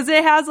like it because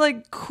it has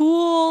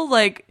cool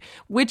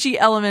witchy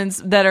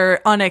elements that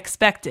are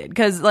unexpected.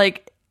 Because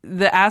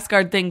the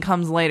Asgard thing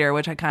comes later,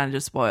 which I kind of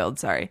just spoiled.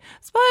 Sorry,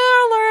 spoiler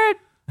alert.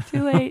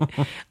 Too late.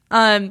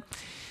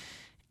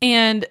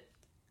 And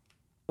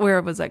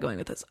where was I going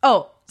with this?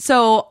 Oh,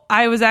 so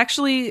I was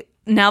actually,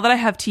 now that I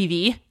have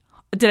TV.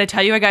 Did I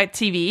tell you I got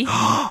TV?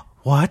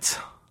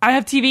 What? I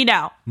have TV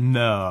now.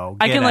 No.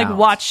 I can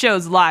watch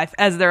shows live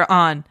as they're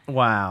on.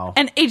 Wow.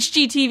 And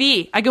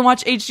HGTV. I can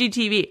watch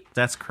HGTV.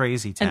 That's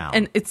crazy town.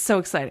 And it's so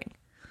exciting.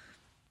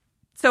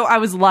 So I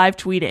was live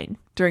tweeting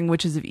during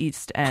Witches of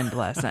East End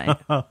last night,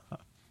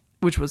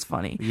 which was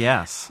funny.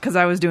 Yes. Because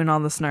I was doing all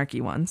the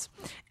snarky ones.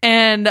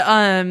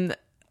 And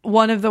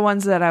one of the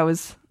ones that I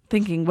was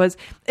thinking was,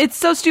 it's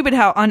so stupid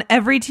how on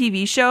every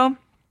TV show,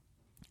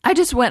 I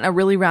just went a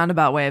really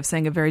roundabout way of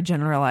saying a very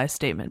generalized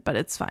statement, but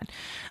it's fine.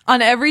 On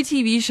every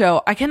TV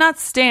show, I cannot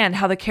stand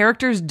how the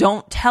characters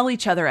don't tell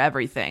each other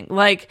everything.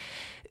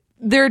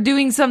 They're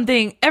doing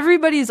something,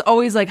 everybody's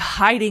always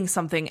hiding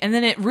something, and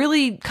then it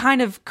really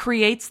kind of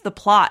creates the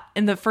plot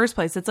in the first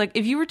place. It's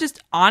if you were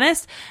just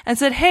honest and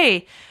said,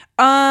 hey,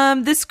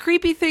 this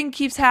creepy thing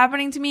keeps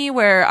happening to me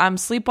where I'm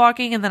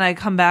sleepwalking and then I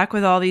come back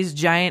with all these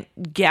giant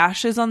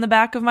gashes on the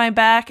back of my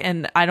back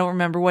and I don't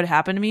remember what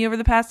happened to me over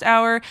the past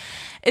hour.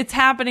 It's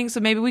happening, so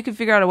maybe we could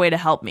figure out a way to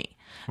help me.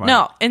 Right.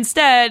 No,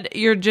 instead,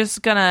 you're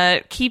just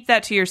gonna keep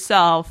that to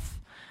yourself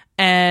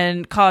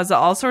and cause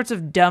all sorts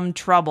of dumb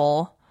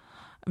trouble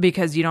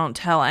because you don't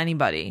tell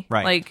anybody.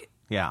 Right. Like,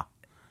 yeah.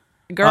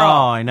 Girl.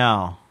 Oh, I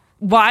know.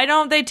 Why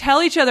don't they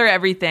tell each other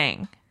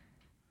everything?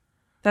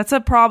 That's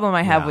a problem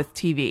I have with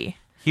TV.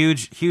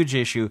 Huge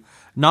issue.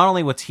 Not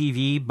only with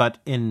TV, but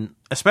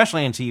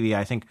especially in TV,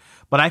 I think.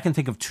 But I can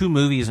think of 2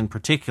 movies in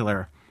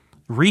particular,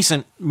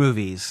 recent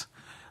movies,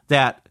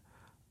 that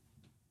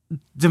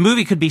the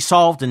movie could be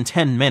solved in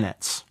 10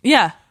 minutes.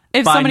 Yeah.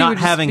 If by somebody not would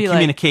just having be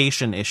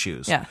communication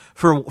issues. Yeah.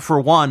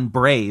 For one,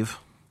 Brave.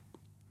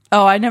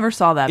 Oh, I never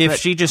saw that. If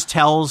she just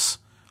tells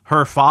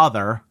her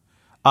father,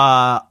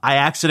 I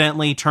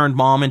accidentally turned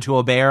mom into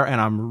a bear and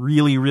I'm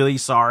really, really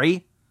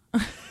sorry.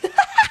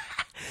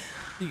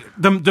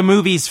 The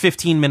movie's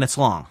 15 minutes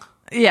long.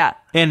 Yeah.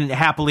 And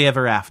happily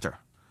ever after.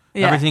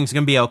 Yeah. Everything's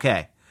going to be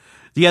okay.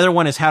 The other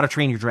one is How to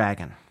Train Your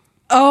Dragon.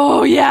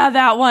 Oh, yeah,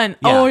 that one.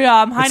 Yeah. Oh, yeah,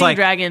 I'm hiding a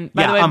dragon,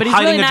 by the way. I'm but he's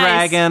hiding really a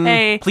dragon.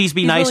 Hey, please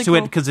be nice really to cool.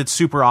 it because it's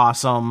super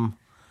awesome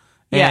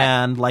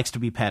and likes to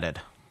be petted.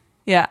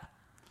 Yeah.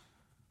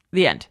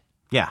 The end.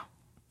 Yeah.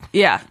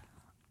 Yeah.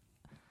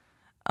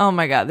 Oh,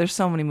 my God. There's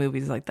so many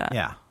movies like that.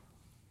 Yeah.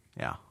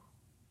 Yeah.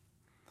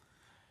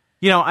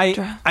 You know,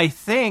 I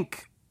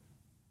think...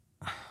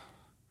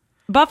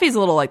 Buffy's a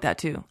little like that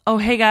too. Oh,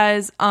 hey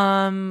guys,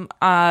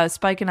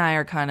 Spike and I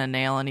are kind of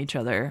nailing each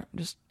other.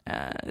 Just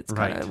it's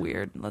kind of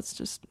weird. Let's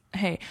just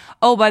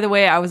Oh, by the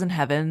way, I was in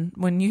heaven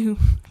when you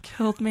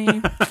killed me,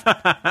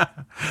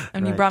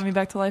 and you brought me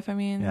back to life. I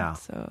mean, yeah.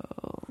 So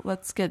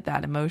let's get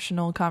that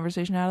emotional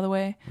conversation out of the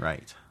way.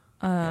 Right.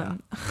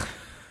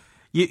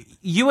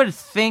 You would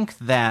think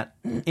that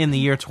in the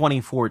year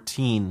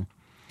 2014,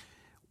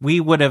 we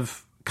would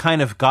have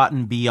kind of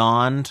gotten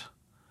beyond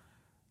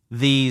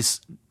these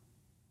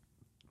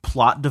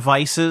plot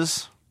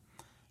devices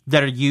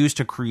that are used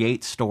to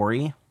create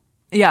story.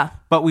 Yeah.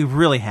 But we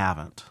really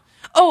haven't.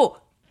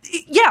 Oh,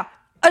 yeah.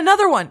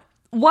 Another one.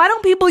 Why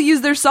don't people use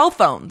their cell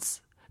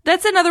phones?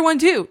 That's another one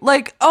too.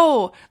 Like,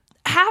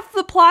 half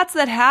the plots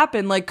that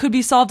happen could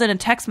be solved in a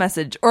text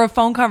message or a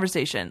phone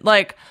conversation.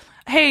 Like,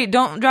 hey,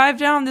 don't drive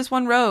down this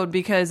one road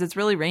because it's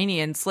really rainy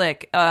and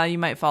slick. You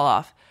might fall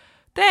off.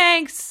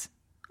 Thanks.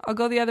 I'll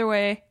go the other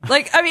way.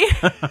 Like, I mean,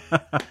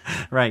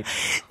 right.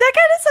 That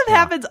kind of stuff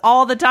happens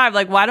all the time.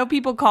 Like, why don't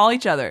people call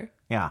each other?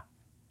 Yeah.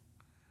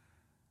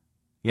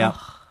 Yep.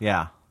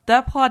 Yeah.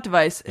 That plot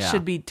device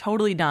should be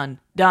totally done.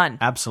 Done.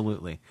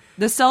 Absolutely.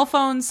 The cell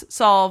phones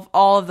solve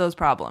all of those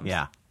problems.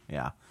 Yeah.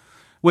 Yeah.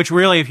 Which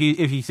really, if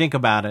you think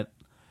about it,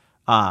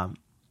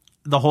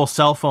 the whole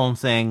cell phone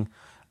thing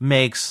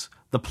makes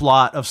the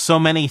plot of so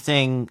many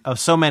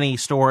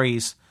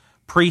stories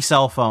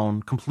pre-cell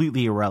phone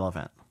completely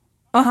irrelevant.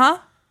 Uh-huh.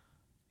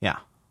 Yeah.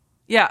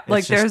 Yeah,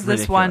 like there's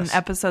this ridiculous. one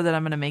episode that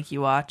I'm going to make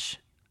you watch,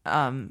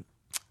 and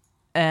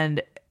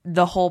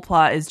the whole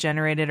plot is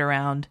generated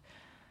around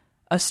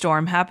a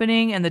storm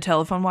happening and the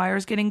telephone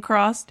wires getting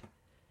crossed,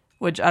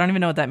 which I don't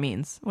even know what that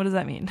means. What does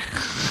that mean?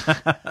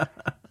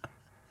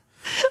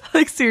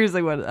 Like,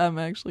 seriously, what? I'm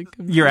actually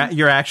confused.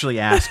 You're actually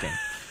asking.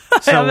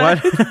 So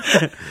what?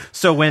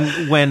 So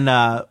when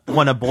a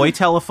boy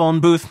telephone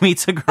booth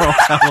meets a girl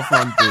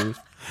telephone booth,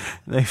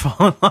 they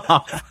fall in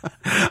love.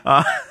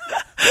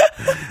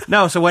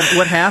 No, so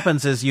what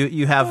happens is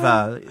you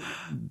have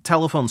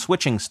telephone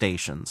switching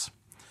stations.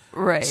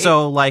 Right.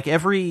 So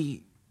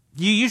you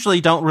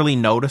usually don't really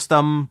notice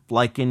them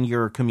like in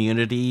your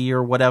community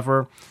or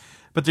whatever,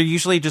 but they're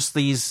usually just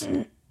these,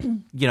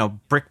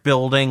 brick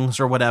buildings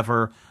or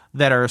whatever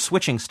that are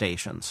switching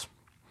stations.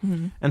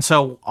 Mm-hmm. And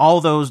so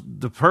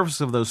the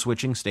purpose of those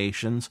switching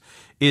stations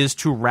is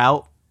to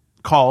route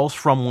calls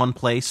from one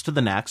place to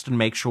the next and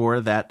make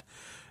sure that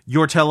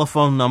your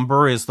telephone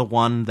number is the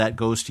one that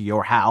goes to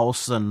your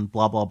house and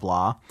blah, blah,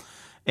 blah.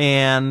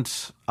 And,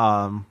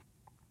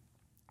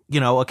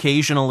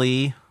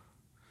 occasionally,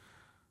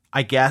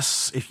 I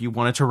guess if you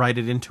wanted to write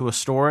it into a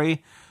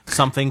story,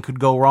 something could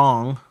go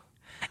wrong.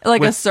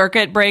 Like a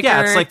circuit breaker.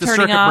 Yeah, it's like the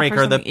circuit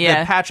breaker. The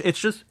yeah. patch.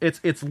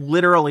 It's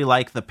literally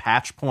like the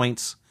patch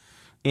points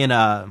in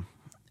a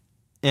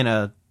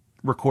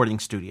recording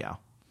studio.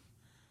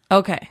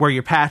 Okay. Where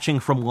you're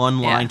patching from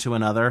one line to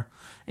another.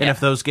 And if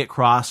those get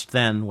crossed,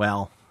 then,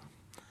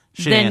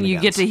 then you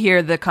get to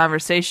hear the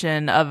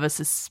conversation of a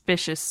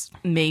suspicious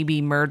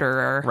maybe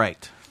murderer.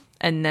 Right.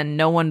 And then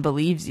no one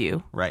believes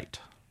you. Right.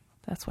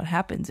 That's what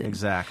happens in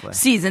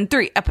Season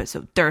 3,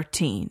 Episode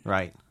 13.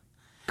 Right.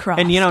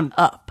 Crossed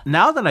Up.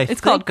 Now that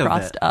it's called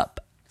Crossed Up.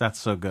 That's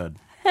so good.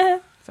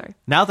 Sorry.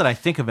 Now that I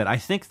think of it, I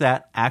think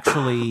that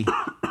actually...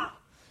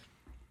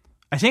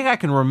 I think I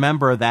can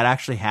remember that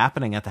actually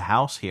happening at the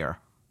house here.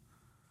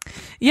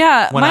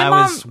 Yeah, when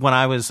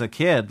I was a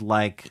kid,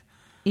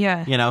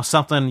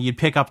 something you'd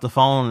pick up the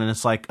phone and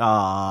it's like,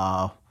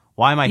 why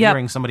am I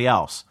hearing somebody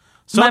else?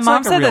 So my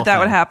mom said that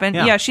would happen.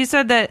 Yeah, she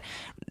said that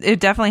it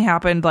definitely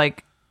happened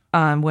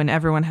when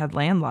everyone had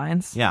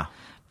landlines. Yeah,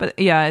 but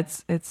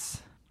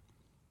it's.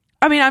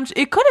 I mean,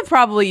 it could have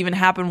probably even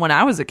happened when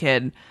I was a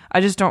kid.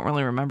 I just don't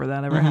really remember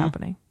that ever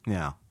happening.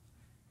 Yeah,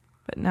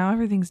 but now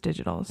everything's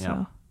digital,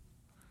 so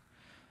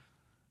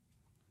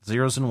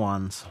zeros and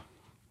ones.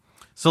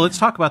 So let's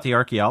talk about the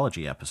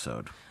archaeology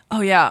episode.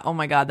 Oh, yeah. Oh,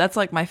 my God. That's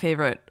like my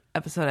favorite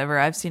episode ever.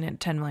 I've seen it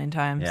 10 million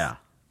times. Yeah.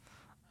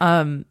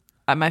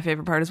 My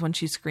favorite part is when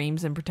she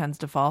screams and pretends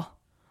to fall.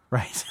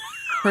 Right.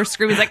 Her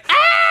scream is like,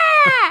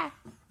 ah!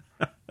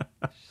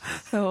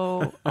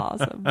 So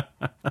awesome.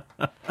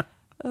 I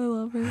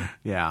love her.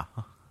 Yeah.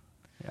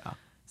 Yeah.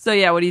 So,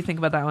 yeah, what do you think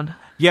about that one?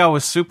 Yeah, it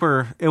was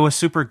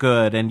super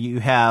good. And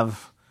you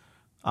have,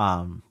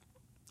 all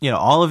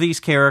of these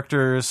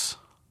characters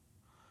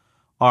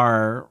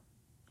are,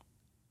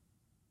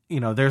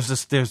 there's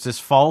this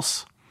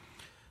false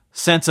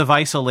sense of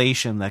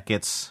isolation that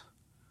gets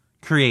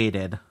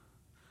created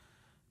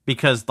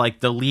because, like,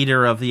 the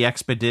leader of the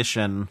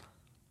expedition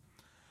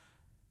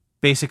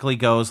basically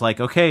goes like,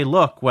 okay,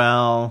 look,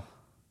 well,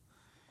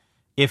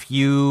 if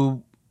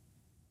you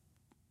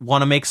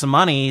want to make some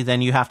money,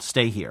 then you have to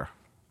stay here.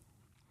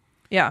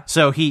 Yeah.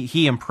 So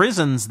he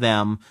imprisons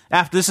them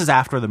this is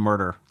after the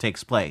murder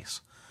takes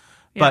place.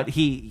 Yeah. But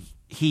he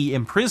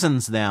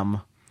imprisons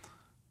them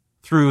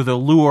through the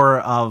lure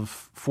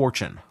of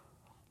fortune.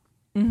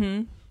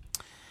 Mm-hmm.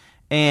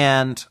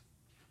 And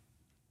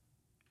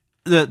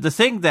the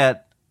thing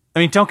that, I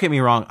mean, don't get me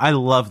wrong, I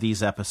love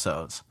these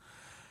episodes.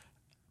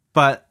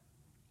 But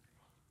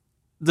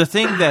the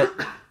thing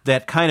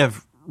that kind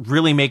of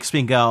really makes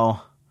me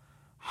go,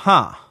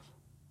 huh,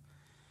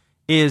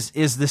 is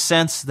the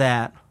sense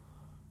that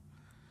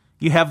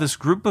you have this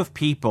group of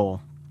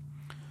people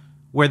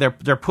where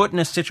they're put in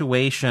a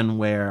situation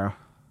where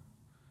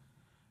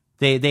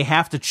they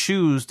have to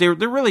choose. They're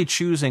really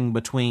choosing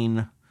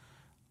between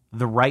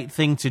the right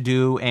thing to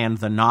do and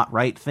the not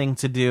right thing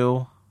to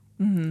do.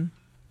 Mm-hmm.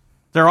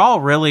 They're all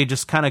really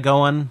just kind of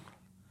going,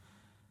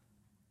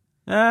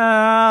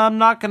 I'm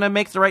not going to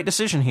make the right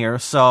decision here,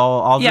 so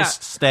I'll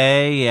just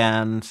stay.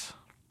 And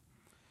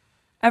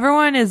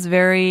everyone is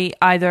very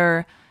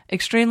either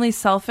extremely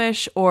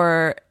selfish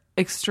or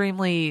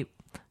extremely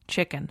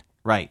chicken.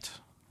 Right.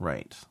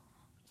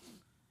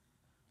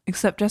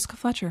 Except Jessica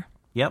Fletcher.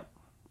 Yep.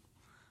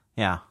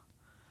 Yeah.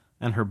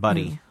 And her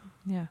buddy.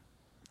 Yeah.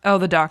 Oh,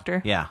 the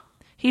doctor. Yeah.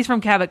 He's from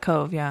Cabot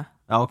Cove, yeah.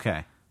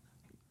 Okay.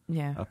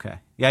 Yeah. Okay.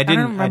 Yeah, I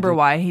don't remember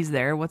why he's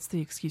there. What's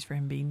the excuse for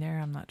him being there?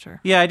 I'm not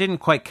sure. Yeah, I didn't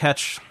quite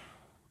catch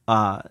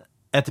at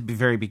the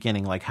very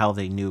beginning, like, how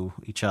they knew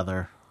each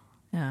other.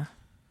 Yeah.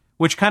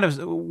 Which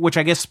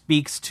I guess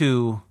speaks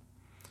to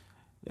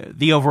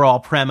the overall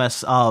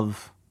premise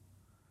of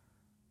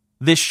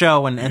this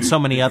show and so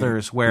many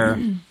others, where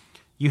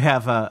you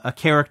have a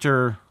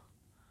character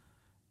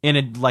in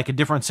a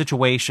different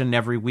situation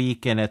every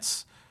week, and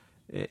it's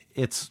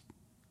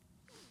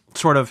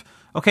sort of,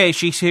 okay,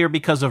 she's here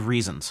because of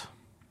reasons.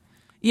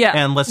 Yeah.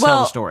 And let's tell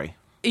the story.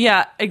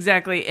 Yeah,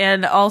 exactly.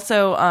 And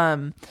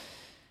also,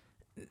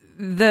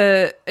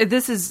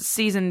 this is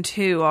season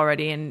 2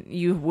 already, and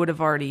you would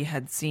have already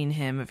had seen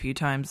him a few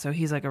times, so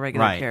he's like a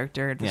regular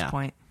character at this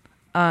point.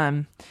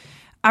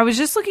 I was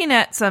just looking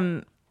at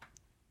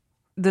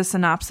the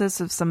synopsis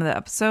of some of the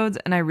episodes,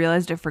 and I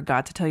realized I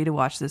forgot to tell you to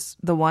watch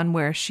the one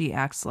where she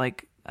acts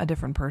like a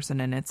different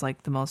person, and it's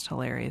like the most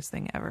hilarious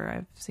thing ever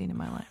I've seen in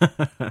my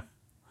life.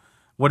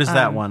 What is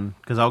that one?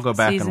 Because I'll go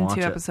back and watch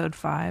it. Season 2, episode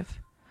 5.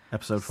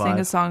 Episode 5. Sing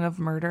a Song of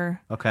Murder.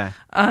 Okay.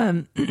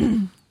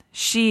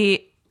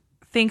 She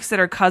thinks that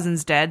her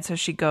cousin's dead, so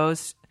she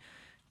goes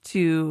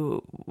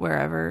to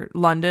wherever,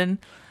 London,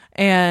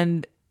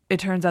 and it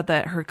turns out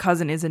that her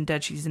cousin isn't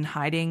dead, she's in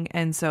hiding,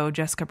 and so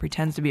Jessica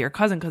pretends to be her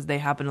cousin because they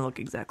happen to look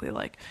exactly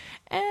alike.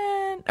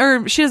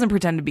 Or she doesn't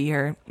pretend to be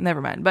her,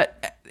 never mind,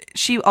 but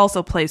she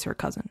also plays her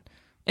cousin.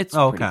 It's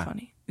pretty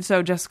funny.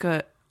 So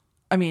Jessica,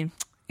 I mean,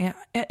 yeah,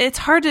 it's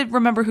hard to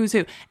remember who's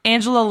who.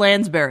 Angela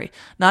Lansbury,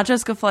 not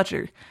Jessica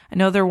Fletcher. I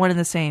know they're one and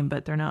the same,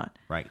 but they're not.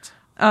 Right.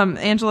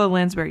 Angela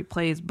Lansbury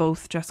plays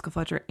both Jessica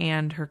Fletcher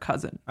and her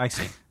cousin. I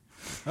see.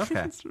 Okay.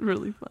 It's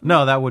really fun.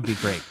 No, that would be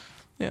great.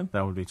 Yeah.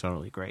 That would be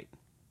totally great.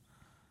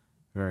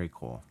 Very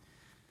cool.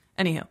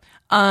 Anyhow.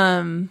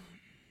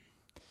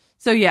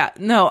 So yeah,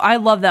 no, I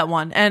love that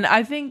one. And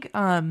I think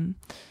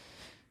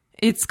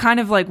it's kind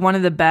of like one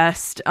of the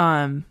best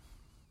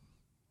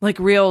like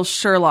real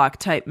Sherlock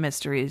type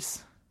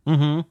mysteries.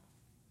 Mm-hmm.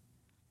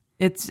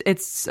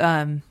 It's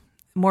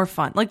more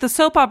fun. Like the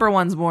soap opera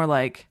one's more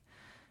like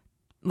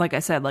I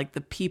said, like the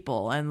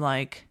people and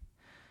like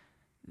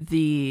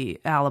the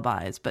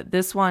alibis. But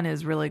this one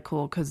is really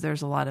cool because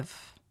there's a lot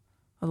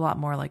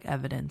more like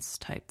evidence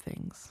type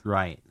things.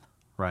 Right.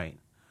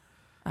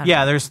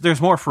 Yeah,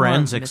 there's more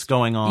forensics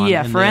going on.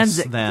 Yeah, in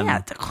forensic. This than...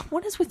 Yeah,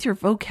 what is with your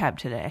vocab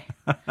today?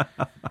 God,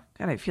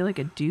 I feel like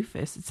a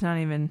doofus. It's not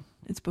even.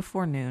 It's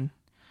before noon.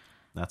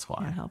 That's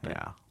why. Can't help it.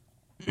 Yeah.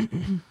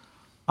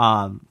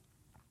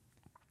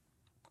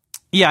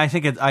 Yeah, I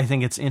think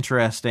it's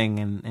interesting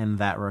in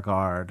that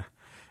regard,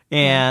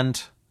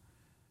 and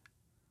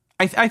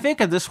I think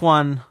of this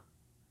one,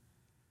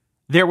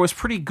 there was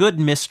pretty good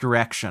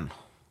misdirection.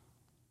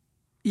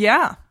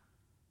 Yeah.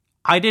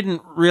 I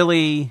didn't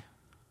really.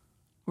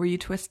 Were you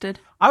twisted?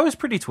 I was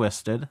pretty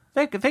twisted.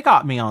 They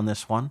got me on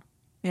this one.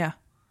 Yeah.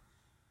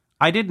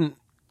 I didn't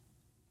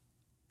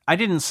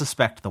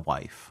suspect the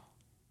wife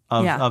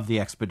of the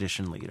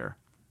expedition leader.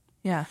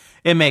 Yeah.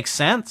 It makes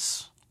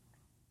sense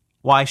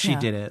why she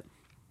did it.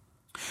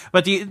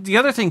 But the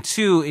other thing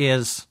too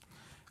is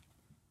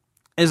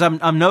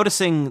I'm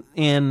noticing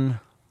in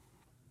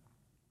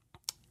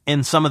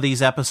some of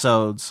these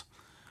episodes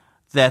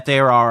that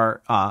there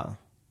are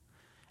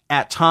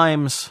at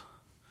times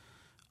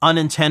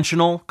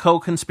unintentional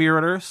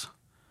co-conspirators,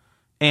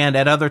 and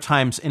at other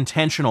times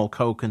intentional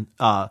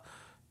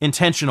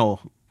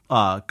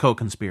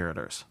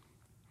co-conspirators.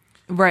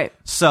 Right.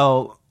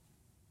 So,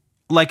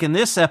 like in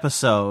this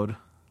episode,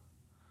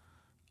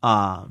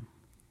 I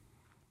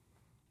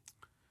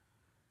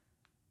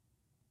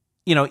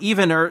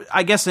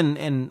guess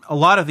in a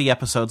lot of the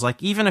episodes,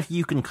 like even if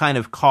you can kind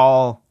of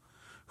call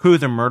who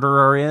the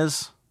murderer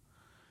is,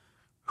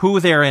 who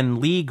they're in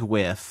league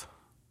with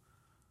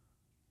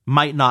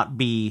might not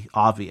be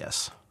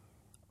obvious.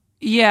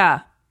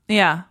 Yeah.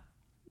 Yeah.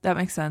 That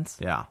makes sense.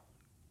 Yeah.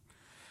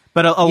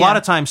 But a lot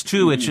of times,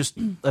 too, it's just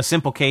a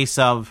simple case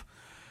of,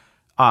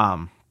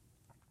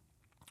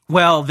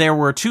 well, there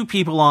were two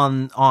people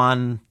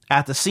on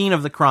at the scene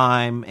of the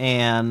crime,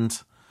 and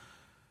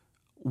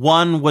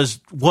one was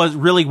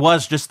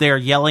just there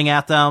yelling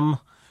at them,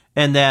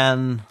 and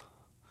then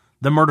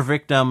the murder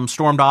victim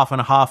stormed off in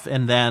a huff,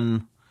 and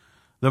then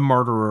the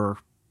murderer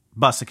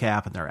busts a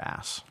cap in their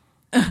ass.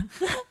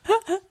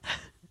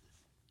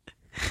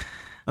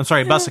 I'm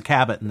sorry, busts a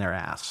cabot in their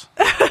ass.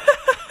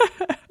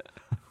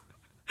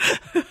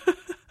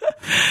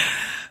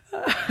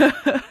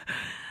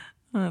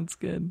 That's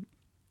good.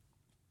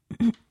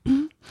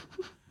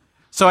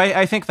 So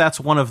I think that's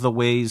one of the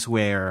ways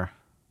where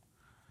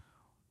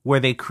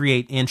they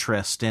create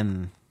interest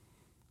in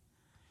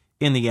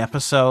the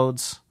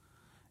episodes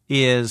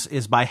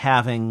is by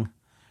having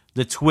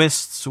the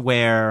twists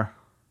where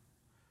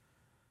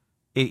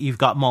you've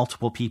got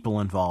multiple people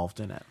involved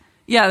in it.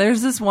 Yeah,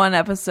 there's this one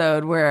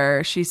episode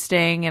where she's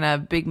staying in a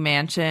big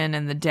mansion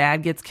and the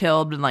dad gets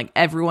killed and like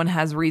everyone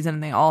has reason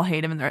and they all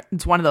hate him. And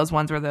it's one of those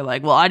ones where they're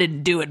like, well, I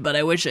didn't do it, but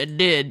I wish I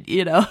did,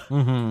 you know?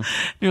 Mm-hmm.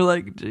 You're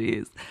like,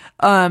 geez.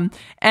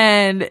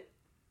 And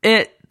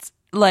it's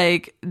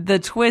like the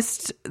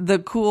twist, the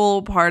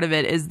cool part of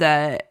it is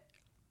that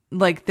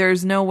like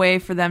there's no way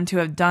for them to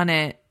have done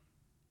it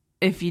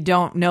if you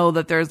don't know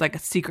that there's like a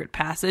secret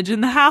passage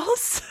in the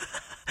house.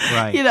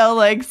 Right. You know,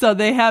 like, so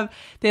they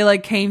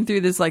like came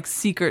through this like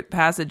secret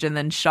passage and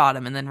then shot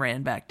him and then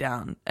ran back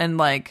down. And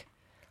like,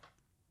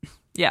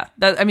 yeah,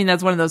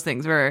 that's one of those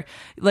things where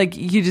like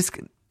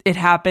it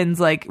happens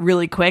like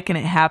really quick and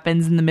it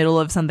happens in the middle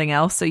of something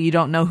else. So you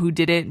don't know who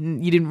did it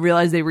and you didn't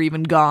realize they were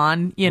even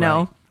gone, you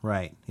know?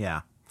 Right.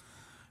 Yeah.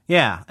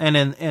 Yeah. And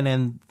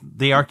in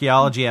the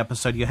archaeology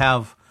episode, you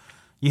have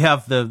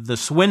the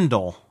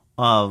swindle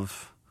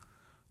of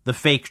the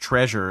fake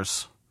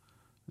treasures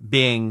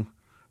being,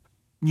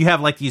 you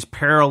have like these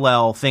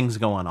parallel things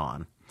going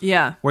on.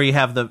 Yeah. Where you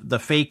have the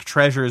fake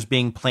treasures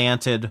being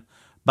planted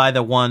by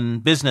the one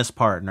business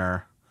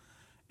partner,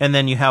 and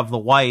then you have the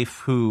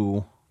wife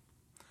who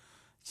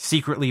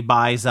secretly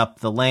buys up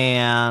the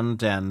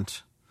land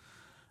and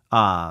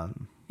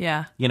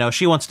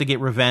she wants to get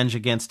revenge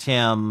against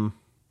him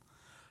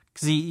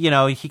because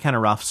he kind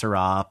of roughs her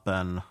up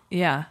and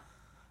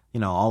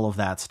all of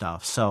that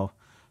stuff. So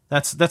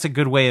that's a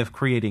good way of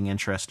creating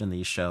interest in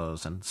these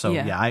shows. And so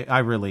I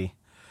really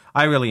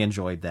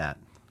enjoyed that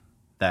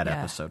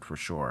episode for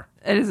sure.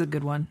 It is a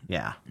good one.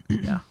 Yeah.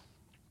 Yeah.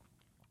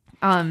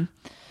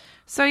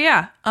 So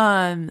yeah,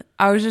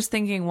 I was just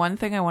thinking one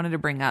thing I wanted to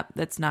bring up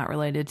that's not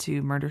related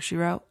to Murder, She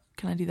Wrote.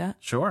 Can I do that?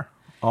 Sure.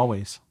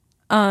 Always.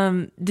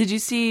 Did you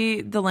see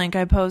the link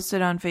I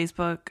posted on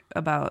Facebook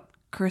about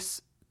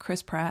Chris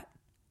Pratt?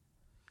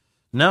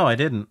 No, I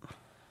didn't.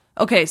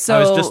 Okay, so I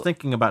was just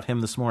thinking about him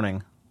this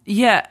morning.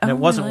 Yeah. And it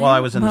wasn't while I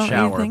was in the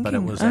shower, but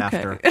it was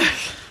after.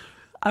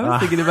 I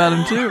was thinking about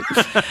him too.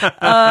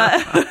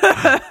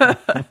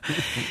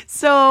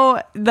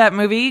 So that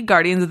movie,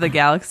 Guardians of the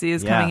Galaxy,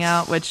 is coming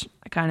out, which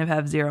I kind of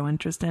have zero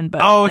interest in.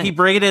 But he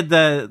braided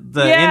the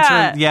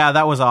intern. Yeah,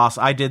 that was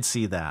awesome. I did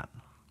see that.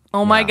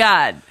 Oh my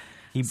God.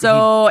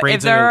 So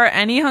if there are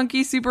any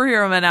hunky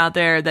superhero men out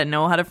there that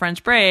know how to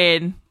French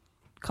braid,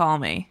 call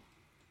me.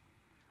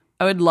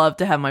 I would love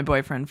to have my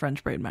boyfriend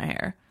French braid my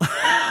hair.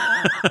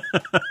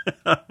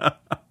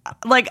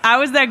 Like, I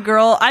was that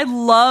girl. I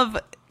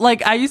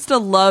used to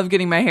love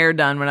getting my hair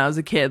done when I was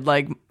a kid.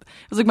 Like, it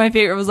was like my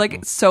favorite. It was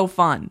like so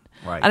fun.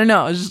 Right. I don't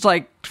know. It was just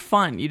like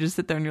fun. You just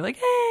sit there and you're like,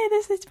 hey,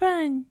 this is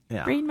fun.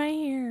 Yeah. Braid my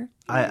hair.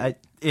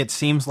 It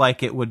seems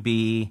like it would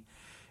be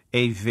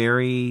a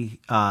very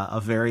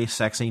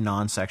sexy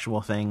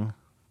non-sexual thing.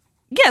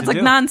 Yeah, it's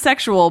like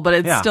non-sexual, but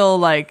it's still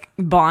like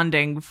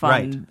bonding fun.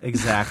 Right.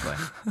 Exactly.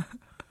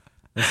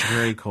 It's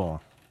very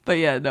cool. But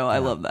yeah, no, I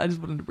love that. I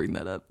just wanted to bring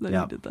that up. That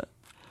you did that.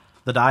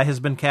 The die has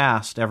been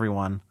cast,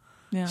 everyone.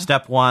 Yeah.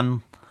 Step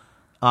 1,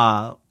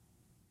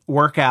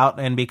 work out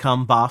and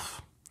become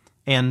buff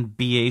and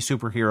be a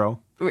superhero.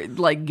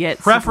 Like, get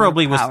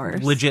preferably with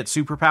legit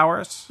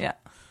superpowers. Yeah.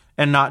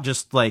 And not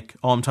just like,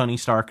 oh, I'm Tony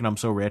Stark and I'm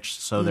so rich,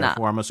 so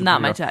therefore I'm a superhero.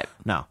 Not my type.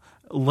 No.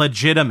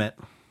 Legitimate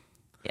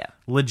Yeah.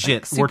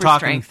 Legit. Like We're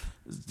talking, strength.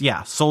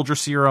 yeah, soldier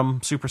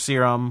serum, super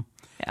serum,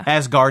 Yeah.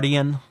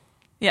 Asgardian.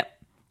 Yep.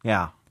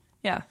 Yeah.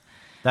 Yeah.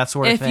 That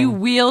sort of If thing. you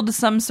wield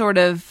some sort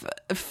of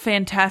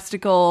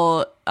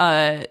fantastical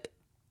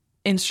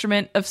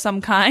instrument of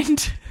some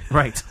kind,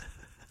 Right.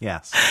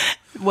 Yes.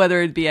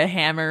 whether it be a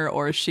hammer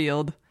or a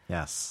shield,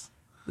 Yes.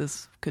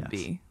 this could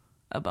be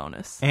a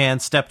bonus.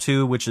 And step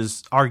 2, which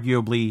is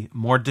arguably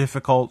more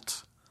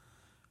difficult,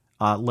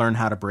 learn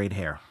how to braid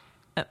hair.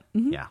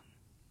 Mm-hmm. Yeah.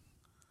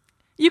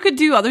 You could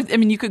do other. I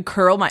mean, you could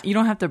curl my. You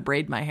don't have to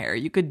braid my hair.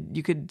 You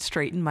could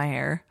straighten my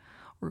hair,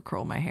 or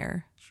curl my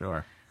hair,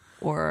 Sure.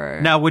 or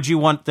Now, would you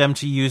want them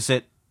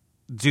to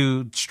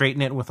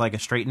straighten it with like a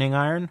straightening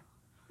iron?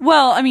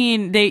 Well, I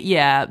mean, they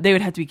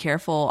would have to be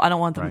careful. I don't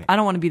want them. Right. I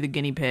don't want to be the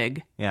guinea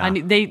pig. Yeah.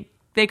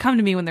 They come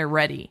to me when they're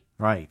ready.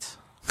 Right.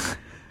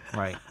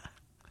 Right.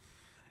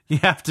 You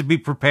have to be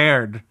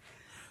prepared.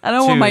 I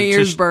don't want my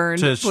ears burned.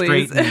 To please.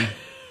 straighten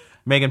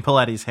Megan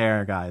Paletti's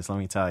hair, guys. Let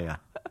me tell you,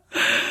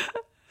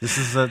 this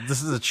is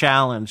a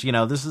challenge. You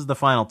know, this is the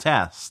final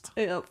test.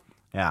 Yep.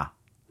 Yeah,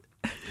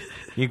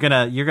 you're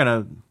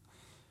gonna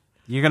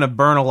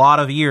burn a lot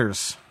of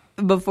ears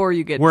Before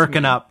you get working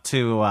to me. up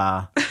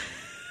to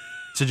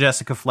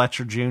Jessica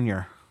Fletcher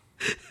Jr.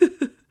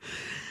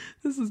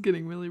 This is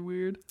getting really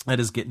weird. It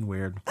is getting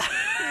weird.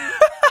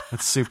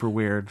 It's super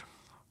weird.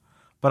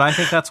 But I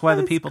think that's why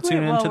the people quit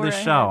tune while into we're this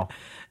ahead. show.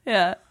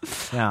 Yeah.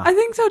 Yeah. I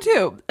think so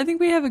too. I think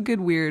we have a good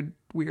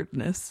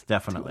weirdness.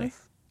 Definitely. to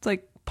us. It's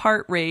like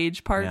part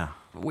rage, part Yeah.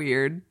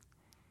 weird,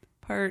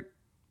 part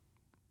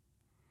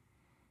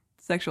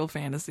sexual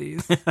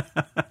fantasies.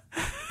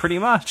 Pretty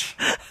much.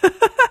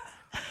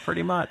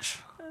 Pretty much.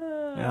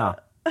 Yeah.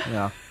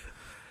 Yeah.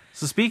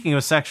 So speaking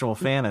of sexual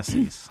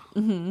fantasies,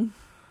 New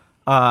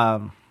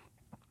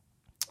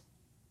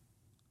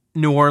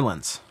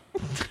Orleans.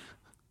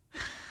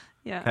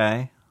 Yeah.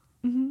 Okay.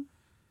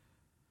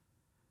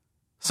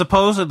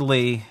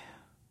 Supposedly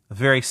a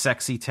very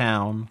sexy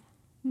town.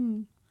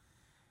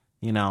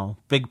 You know,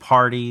 big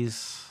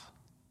parties,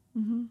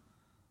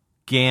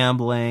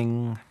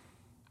 gambling,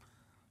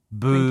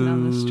 Drinking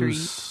on the booze.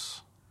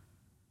 street.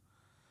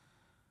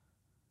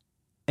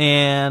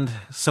 And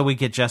so we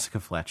get Jessica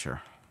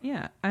Fletcher.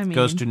 Yeah. I mean,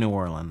 Goes to New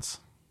Orleans.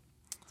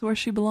 it's where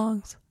she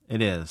belongs.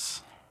 It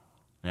is.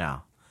 Yeah.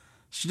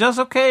 She does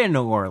okay in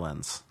New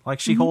Orleans.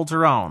 Like, she holds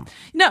her own.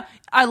 No,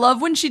 I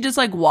love when she just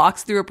like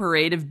walks through a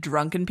parade of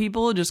drunken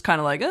people, just kind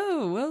of like,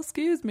 oh, well,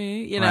 excuse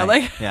me. You know,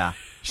 Right. like, Yeah.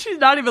 she's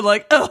not even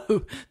like,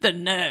 oh, the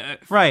nerve.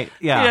 Right.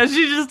 Yeah. Yeah,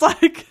 she's just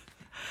like,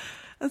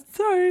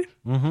 sorry.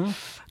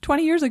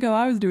 20 years ago,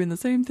 I was doing the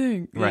same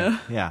thing. you Right. know?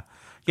 Yeah.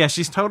 Yeah,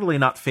 she's totally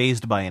not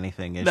fazed by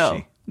anything, is No,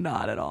 she?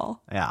 not at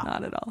all. Yeah.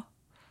 Not at all.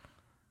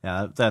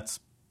 Yeah, that's,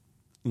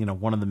 you know,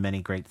 one of the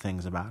many great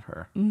things about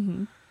her.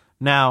 Mm-hmm.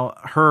 Now,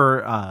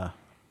 her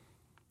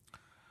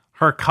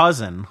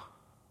cousin,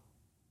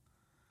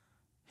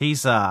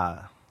 he's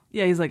Yeah,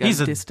 he's like a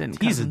distant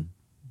cousin. He's a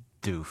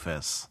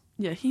doofus.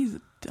 Yeah, he's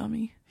a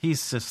dummy.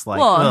 He's just like,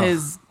 Well, ugh.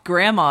 his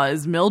grandma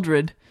is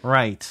Mildred.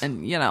 Right.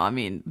 And, you know, I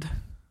mean,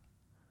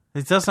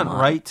 It doesn't on.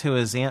 write to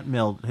his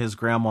his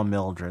grandma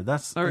Mildred.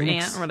 That's or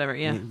aunt or whatever,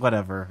 yeah.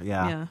 Whatever,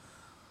 yeah. Yeah.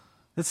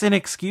 It's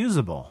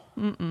inexcusable.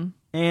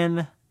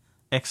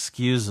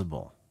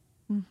 Inexcusable.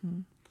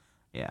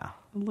 Yeah,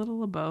 A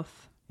little of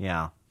both.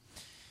 yeah.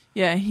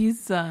 Yeah,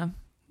 he's kind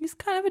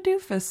of a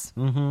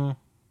doofus.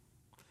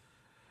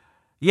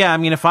 Yeah, I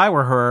mean, if I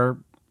were her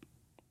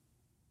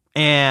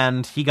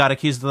and he got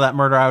accused of that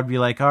murder, I would be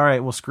like, all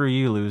right, well, screw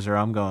you, loser.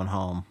 I'm going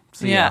home.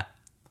 See ya. Yeah.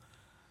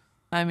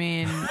 I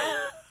mean,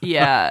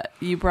 yeah,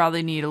 you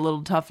probably need a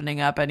little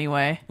toughening up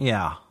anyway.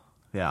 Yeah,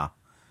 yeah.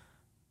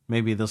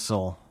 Maybe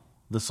this'll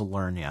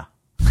learn you.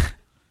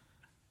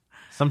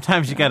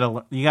 Sometimes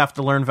you have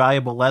to learn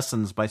valuable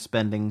lessons by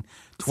spending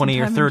 20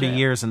 or Some time in 30 jail.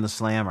 years in the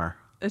slammer.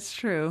 It's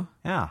true.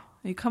 Yeah,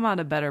 You come out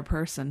a better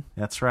person.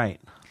 that's right.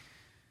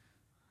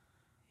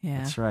 Yeah.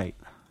 That's right.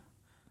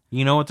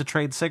 You know what to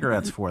trade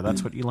cigarettes for.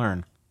 That's what you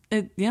learn.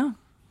 Yeah.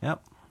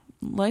 Yep,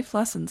 Life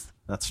lessons.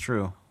 that's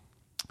true.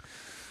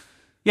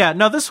 Yeah,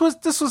 no, this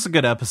was a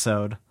good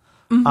episode.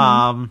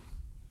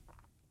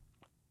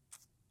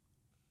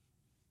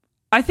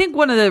 I think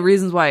one of the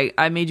reasons why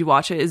I made you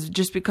watch it is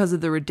just because of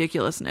the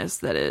ridiculousness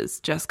that is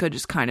Jessica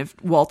just kind of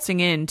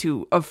waltzing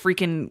into a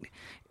freaking,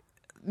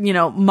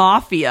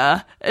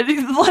 mafia. And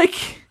it's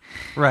like,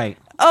 Right,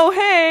 oh,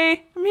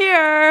 hey, I'm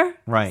here.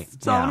 right.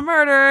 Solving a Yeah.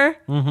 murder.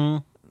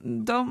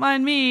 Mm-hmm. Don't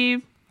mind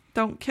me.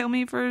 Don't kill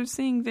me for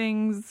seeing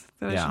things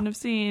that I Yeah. shouldn't have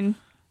seen.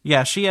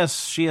 Yeah, she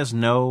has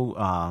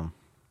no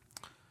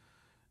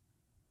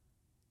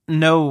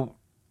no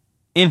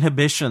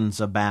inhibitions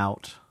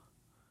about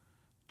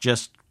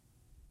just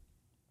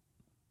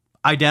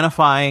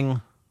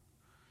identifying,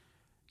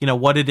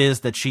 what it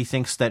is that she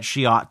thinks that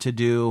she ought to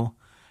do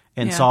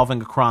in Yeah.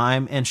 solving a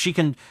crime, and she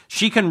can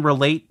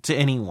relate to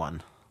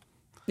anyone,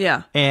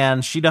 Yeah.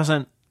 and she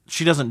doesn't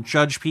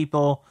judge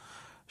people.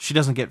 She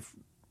doesn't get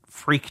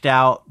freaked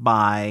out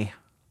by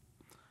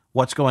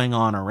what's going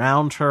on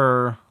around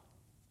her.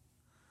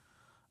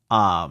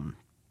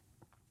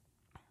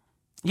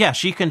 yeah,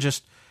 she can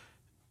just,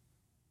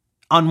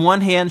 on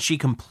one hand, she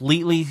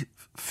completely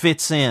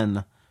fits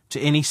in to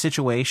any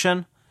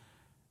situation,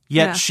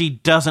 yet she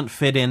doesn't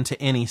fit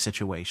into any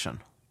situation.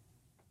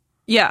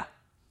 Yeah.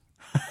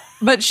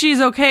 But she's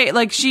okay.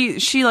 Like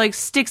she like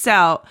sticks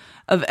out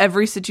of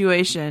every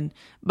situation,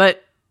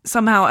 but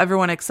somehow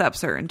everyone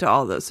accepts her into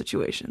all those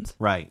situations.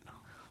 Right.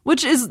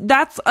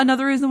 That's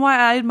another reason why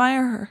I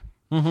admire her.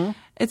 Mm-hmm.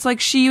 It's like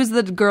she was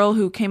the girl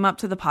who came up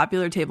to the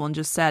popular table and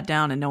just sat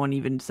down and no one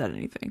even said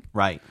anything.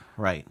 Right.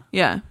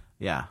 Yeah.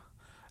 Yeah.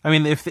 I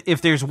mean,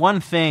 if there's one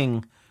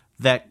thing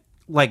that,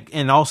 like,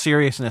 in all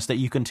seriousness, that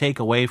you can take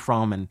away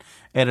from and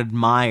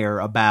admire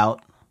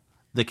about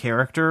the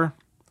character,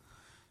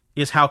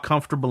 is how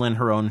comfortable in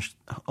her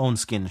own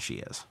skin she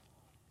is.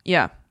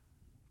 Yeah.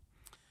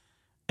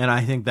 And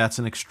I think that's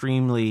an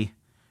extremely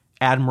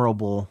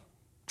admirable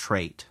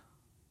trait.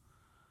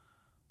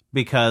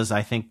 Because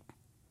I think,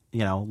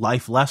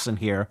 life lesson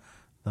here,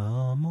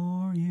 the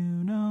more you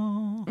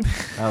know.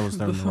 I was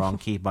in the wrong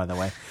key, by the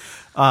way.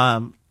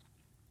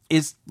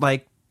 Is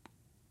like,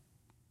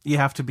 you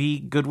have to be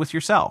good with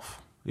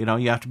yourself. You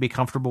have to be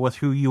comfortable with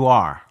who you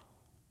are.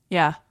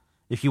 Yeah.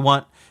 If you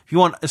want,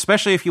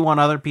 especially if you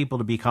want other people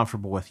to be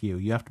comfortable with you,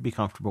 you have to be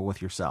comfortable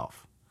with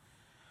yourself.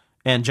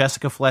 And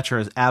Jessica Fletcher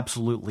is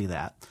absolutely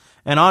that.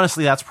 And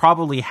honestly, that's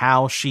probably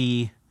how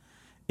she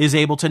is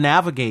able to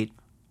navigate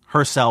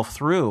herself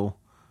through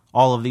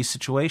all of these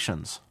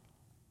situations.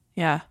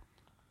 Yeah.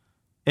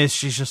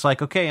 She's just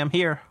like, okay, I'm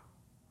here.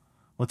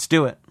 Let's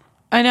do it.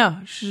 I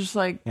know. She's just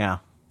like, yeah.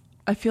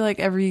 I feel like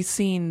every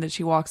scene that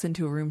she walks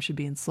into a room should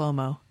be in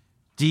slow-mo.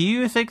 Do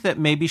you think that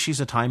maybe she's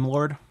a Time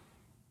Lord?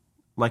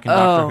 Like in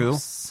Doctor Who?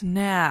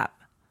 Snap.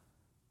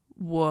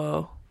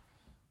 Whoa.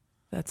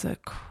 That's a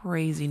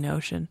crazy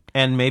notion.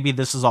 And maybe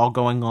this is all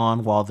going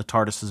on while the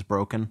TARDIS is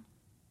broken?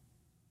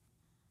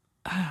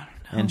 I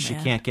don't know, and she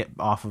can't get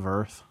off of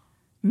Earth?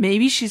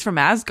 Maybe she's from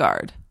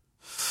Asgard.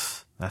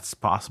 That's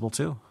possible,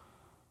 too.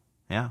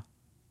 Yeah.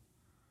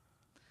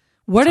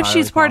 What if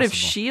she's part of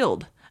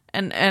S.H.I.E.L.D.?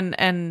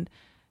 And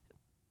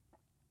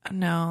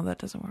no, that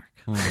doesn't work.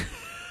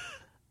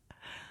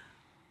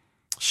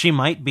 She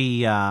might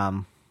be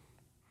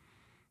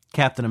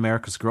Captain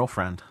America's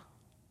girlfriend.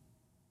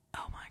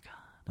 Oh my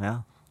god.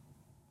 Yeah.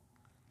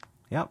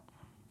 Yep.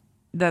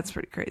 That's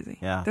pretty crazy.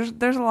 Yeah.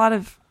 There's a lot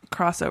of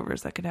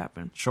crossovers that could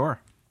happen.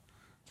 Sure.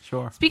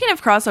 Speaking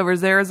of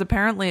crossovers, there is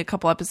apparently a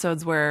couple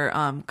episodes where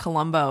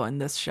Columbo and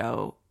this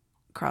show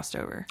crossed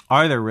over.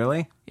 Are there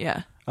really?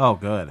 Yeah. Oh,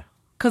 good.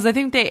 Because I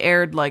think they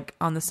aired like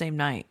on the same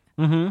night.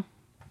 Mm-hmm.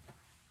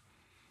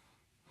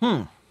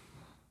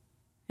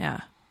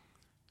 Yeah.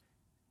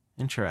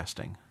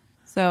 Interesting.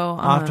 So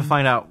I'll have to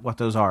find out what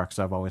those are because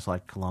I've always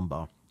liked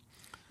Columbo.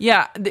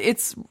 Yeah,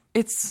 it's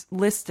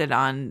listed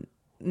on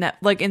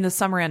like in the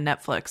summary on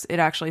Netflix. It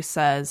actually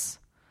says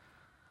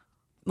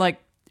like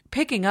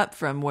picking up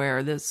from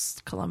where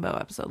this Columbo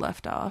episode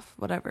left off,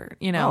 whatever.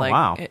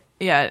 Wow.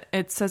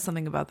 It says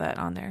something about that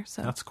on there.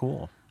 So that's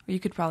cool. You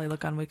could probably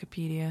look on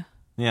Wikipedia.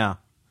 Yeah.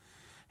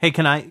 Hey,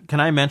 can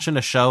I mention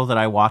a show that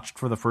I watched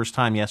for the first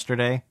time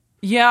yesterday?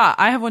 Yeah,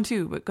 I have one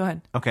too, but go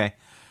ahead. Okay.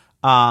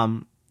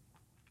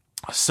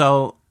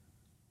 So,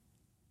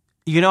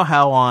 you know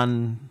how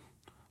on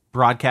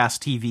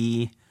broadcast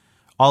TV,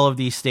 all of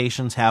these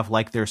stations have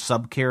like their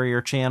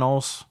subcarrier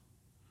channels?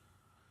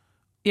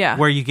 Yeah.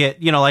 Where you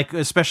get, like,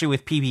 especially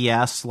with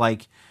PBS,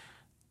 like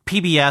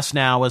PBS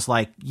now is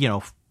like,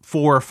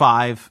 4 or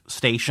 5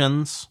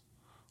 stations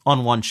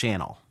on one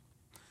channel.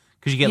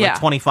 Because you get like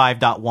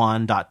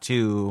 25.1,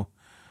 .2,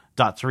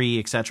 .3,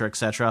 et cetera, et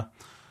cetera.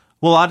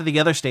 Well, a lot of the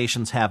other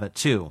stations have it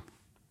too.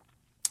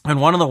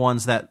 And one of the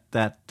ones that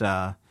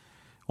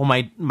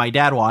my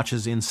dad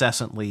watches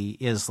incessantly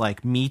is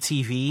like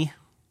MeTV.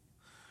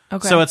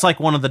 Okay. So it's like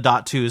one of the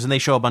 .2s, and they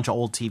show a bunch of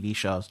old TV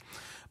shows.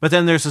 But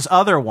then there's this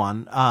other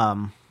one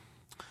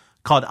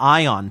called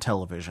Ion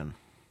Television,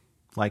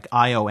 like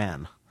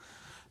ION.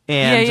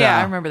 And,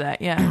 I remember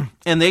that. Yeah.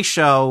 And they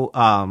show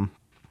I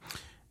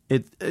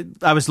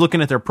was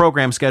looking at their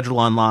program schedule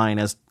online,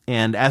 as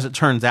it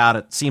turns out,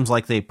 it seems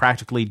like they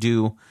practically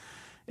do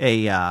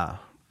a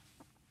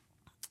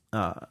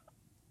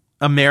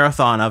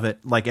marathon of it,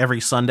 like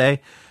every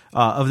Sunday,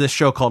 of this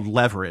show called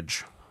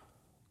Leverage.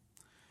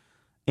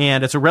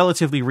 And it's a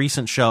relatively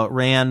recent show. It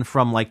ran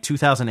from like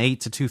 2008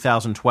 to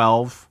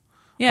 2012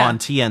 on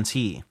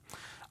TNT.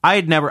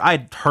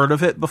 I'd heard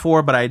of it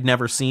before, but I'd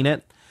never seen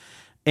it.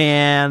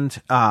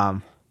 And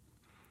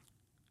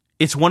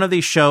it's one of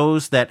these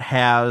shows that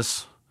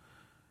has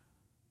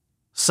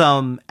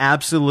some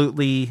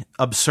absolutely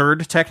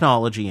absurd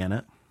technology in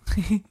it.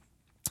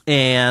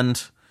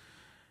 And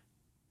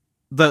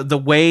the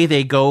way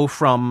they go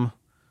from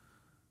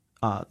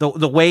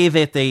the way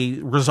that they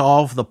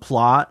resolve the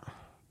plot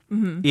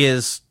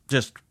is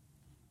just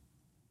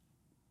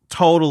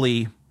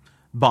totally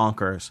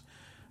bonkers,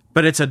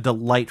 but it's a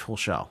delightful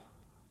show.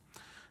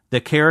 The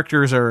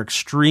characters are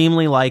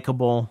extremely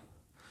likable.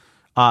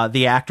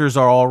 The actors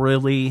are all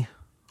really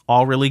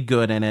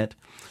good in it.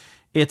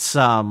 It's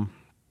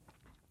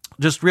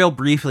just real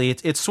briefly,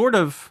 it's sort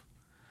of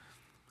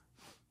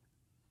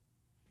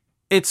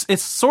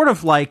it's sort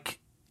of like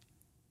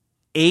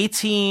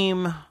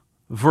A-Team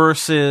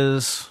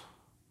versus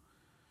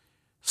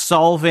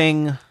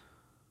solving,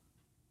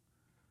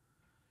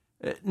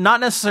 not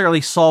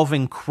necessarily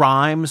solving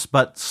crimes,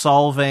 but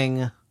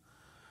solving,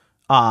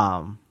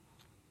 something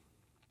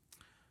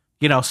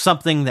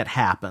that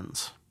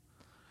happens.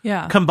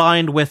 Yeah.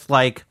 Combined with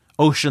like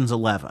Ocean's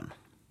 11.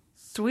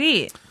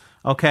 Sweet.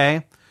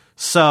 Okay.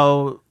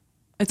 So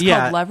it's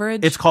called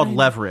Leverage. It's called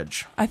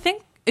Leverage. I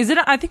think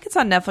it's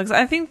on Netflix.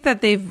 I think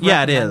that they've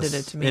recommended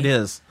it to me. It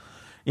is.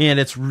 And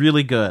it's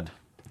really good.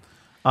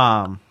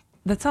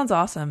 That sounds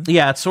awesome.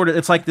 Yeah,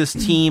 it's like this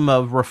team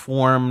of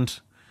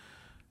reformed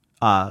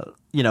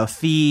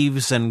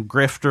thieves and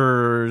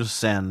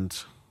grifters,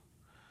 and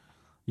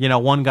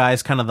one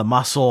guy's kind of the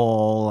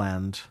muscle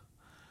and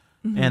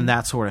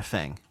that sort of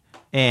thing.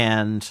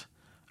 And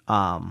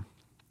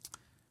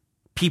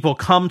people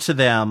come to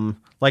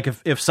them, like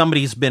if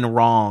somebody's been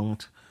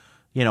wronged,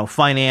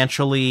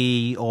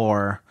 financially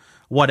or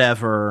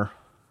whatever,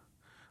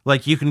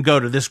 like you can go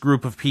to this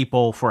group of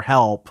people for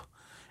help,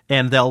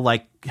 and they'll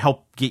like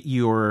help get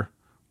your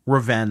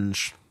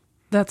revenge.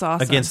 That's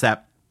awesome. Against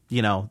that,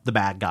 the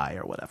bad guy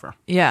or whatever.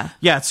 Yeah.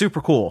 Yeah, it's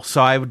super cool.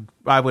 So I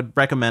would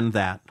recommend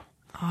that.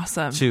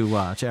 Awesome.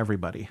 To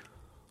everybody.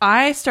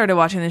 I started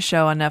watching this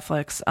show on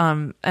Netflix,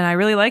 and I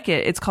really like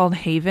it. It's called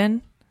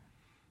Haven.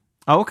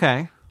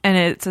 Okay. And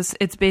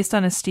it's based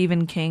on a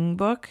Stephen King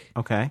book.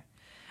 Okay.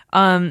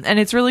 And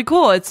it's really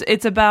cool.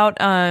 It's about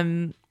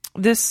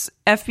this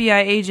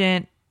FBI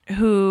agent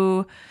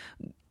who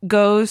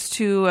goes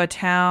to a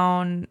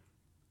town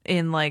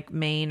in like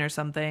Maine or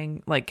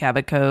something, like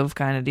Cabot Cove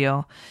kind of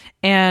deal.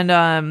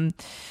 And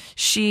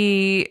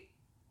she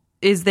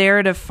is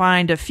there to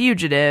find a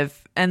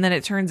fugitive. And then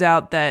it turns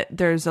out that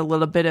there's a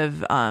little bit of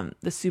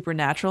the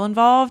supernatural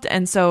involved.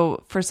 And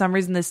so for some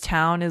reason, this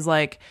town is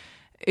like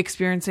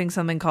experiencing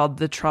something called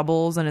the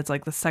Troubles. And it's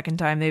like the second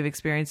time they've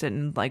experienced it.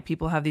 And like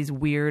people have these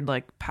weird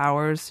like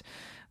powers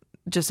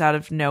just out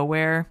of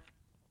nowhere.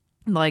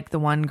 Like the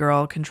one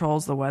girl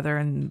controls the weather,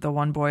 and the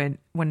one boy,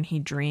 when he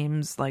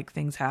dreams, like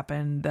things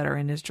happen that are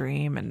in his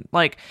dream. And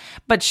like,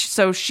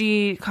 so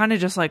she kind of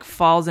just like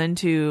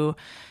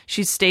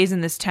she stays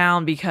in this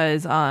town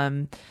because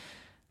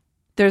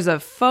there's a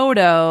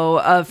photo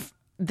of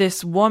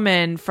this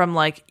woman from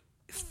like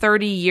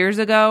 30 years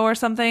ago or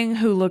something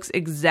who looks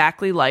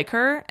exactly like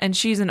her, and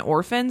she's an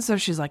orphan. So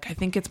she's like, I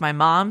think it's my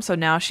mom. So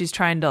now she's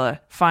trying to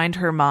find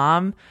her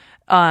mom.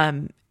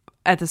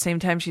 At the same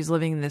time, she's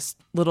living in this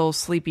little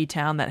sleepy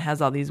town that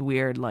has all these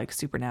weird, like,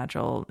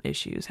 supernatural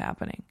issues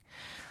happening.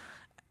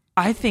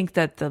 I think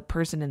that the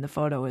person in the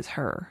photo is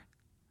her.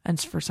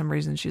 And for some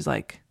reason, she's,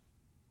 like,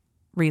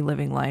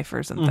 reliving life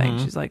or something.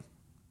 Mm-hmm. She's, like,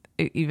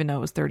 even though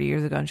it was 30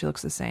 years ago and she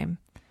looks the same.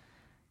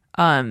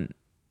 I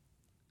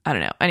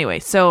don't know. Anyway,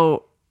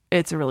 so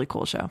it's a really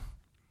cool show.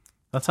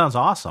 That sounds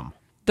awesome.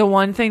 The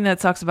one thing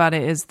that sucks about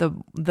it is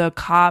the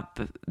cop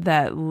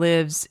that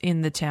lives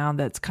in the town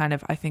that's kind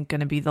of, I think,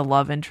 going to be the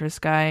love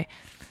interest guy.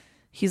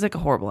 He's like a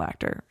horrible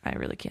actor. I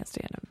really can't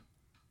stand him.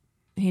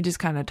 He just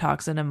kind of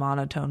talks in a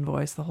monotone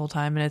voice the whole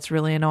time, and it's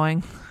really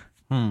annoying.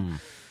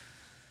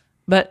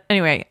 But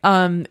anyway,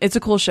 it's a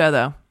cool show,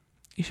 though.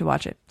 You should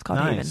watch it. It's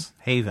called Haven.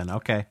 Haven,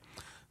 okay.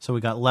 So we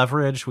got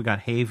Leverage, we got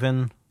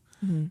Haven,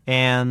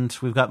 and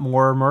we've got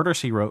more Murder,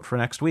 She Wrote for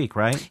next week,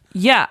 right?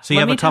 Yeah. So you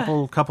have a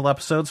couple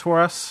episodes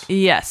for us?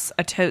 Yes,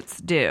 I totes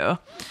do.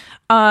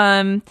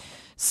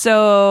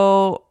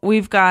 So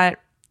we've got,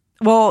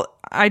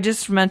 I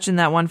just mentioned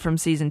that one from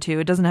season 2.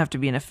 It doesn't have to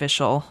be an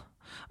official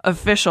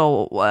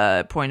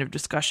point of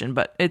discussion,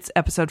 but it's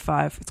episode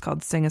 5. It's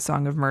called Sing a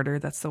Song of Murder.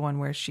 That's the one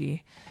where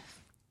she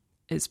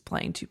is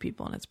playing 2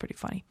 people, and it's pretty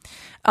funny.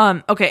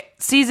 Okay,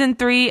 season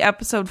 3,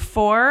 episode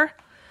 4.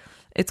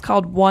 It's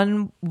called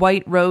One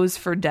White Rose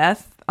for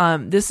Death.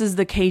 This is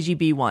the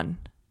KGB one.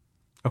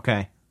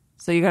 Okay.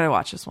 So you got to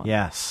watch this one.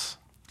 Yes.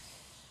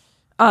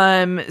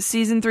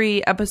 Season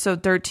 3,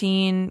 episode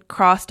 13,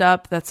 Crossed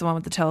Up. That's the one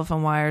with the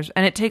telephone wires.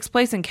 And it takes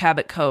place in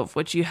Cabot Cove,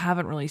 which you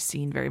haven't really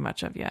seen very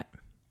much of yet.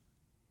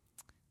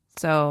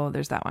 So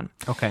there's that one.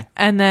 Okay.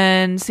 And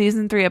then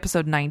season 3,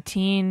 episode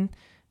 19,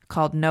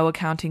 called No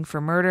Accounting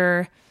for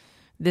Murder.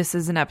 This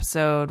is an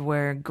episode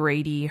where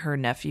Grady, her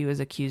nephew, is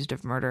accused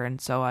of murder, and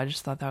so I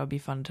just thought that would be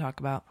fun to talk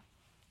about.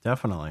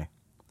 Definitely.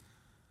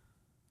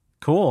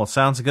 Cool.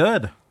 Sounds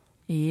good.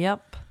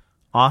 Yep.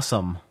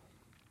 Awesome.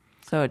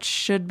 So it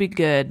should be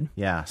good.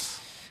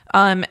 Yes.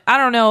 I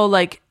don't know,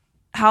 like,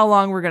 how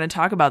long we're going to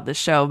talk about this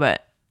show,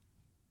 but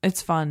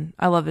it's fun.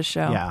 I love this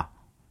show. Yeah.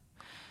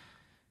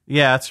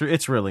 Yeah,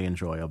 it's really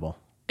enjoyable.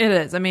 It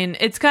is. I mean,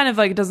 it's kind of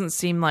like, it doesn't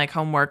seem like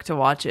homework to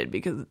watch it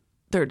because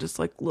they're just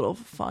like little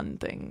fun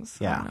things.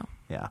 Yeah. I don't know.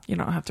 Yeah. You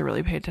don't have to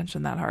really pay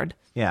attention that hard.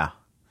 Yeah.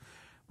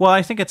 Well,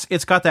 I think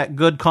it's got that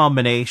good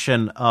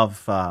combination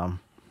of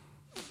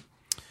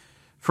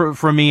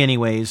for me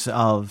anyways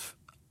of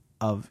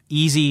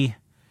easy.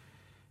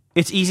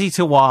 It's easy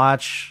to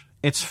watch.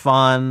 It's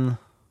fun.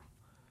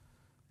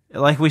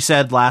 Like we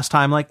said last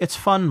time, like it's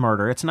fun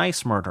murder. It's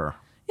nice murder.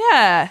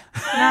 Yeah.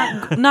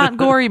 Not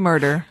gory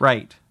murder.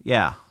 Right.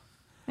 Yeah.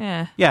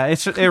 Yeah. Yeah,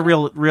 it's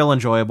real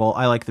enjoyable.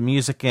 I like the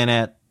music in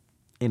it.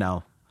 You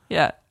know.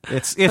 Yeah.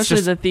 It's especially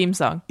just the theme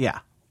song. Yeah.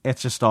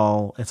 It's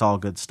all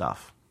good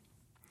stuff.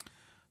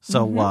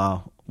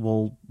 So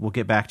we'll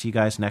get back to you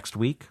guys next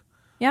week.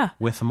 Yeah.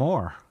 With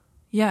more.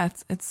 Yeah,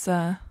 it's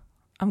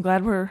I'm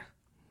glad we're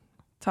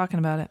talking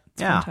about it.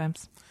 It's fun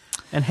times.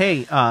 And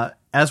hey,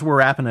 as we're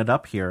wrapping it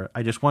up here,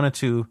 I just wanted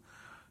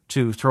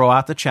to throw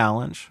out the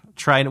challenge.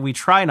 We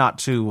try not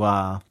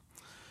to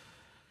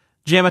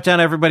jam it down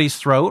everybody's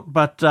throat,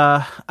 but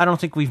I don't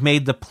think we've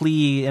made the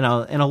plea in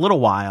a little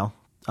while,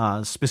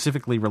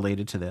 specifically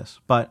related to this.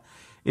 But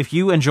if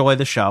you enjoy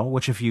the show,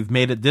 which if you've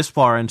made it this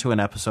far into an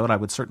episode, I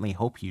would certainly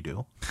hope you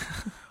do.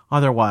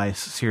 Otherwise,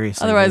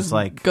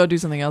 seriously, go do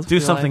something else. Do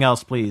something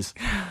else, please,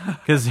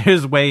 because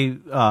there's way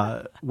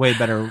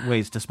better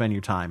ways to spend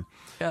your time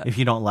if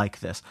you don't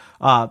like this.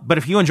 But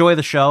if you enjoy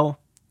the show,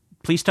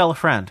 please tell a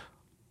friend.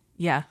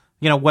 Yeah.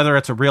 Whether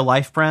it's a real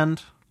life friend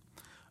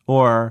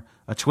or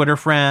a Twitter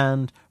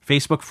friend,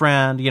 Facebook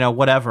friend,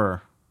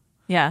 whatever.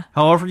 Yeah.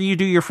 However you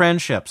do your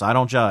friendships, I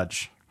don't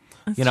judge.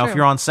 That's true. If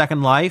you're on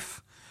Second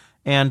Life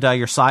and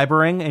you're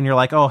cybering and you're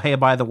like, oh, hey,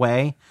 by the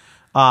way,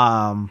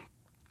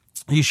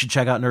 you should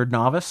check out Nerd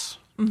Novice,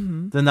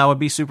 then that would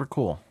be super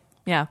cool.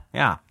 Yeah.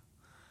 Yeah.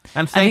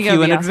 And thank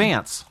you in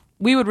advance.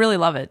 We would really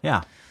love it.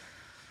 Yeah.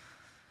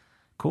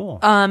 Cool.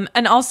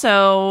 And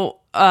also,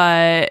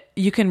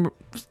 you can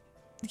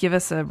give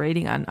us a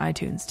rating on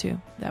iTunes too.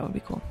 That would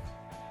be cool.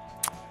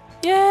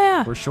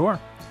 Yeah. For sure.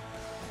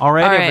 All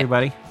right,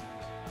 everybody.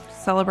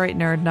 Celebrate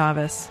Nerd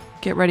Novice.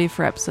 Get ready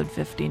for episode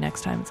 50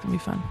 next time. It's going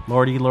to be fun.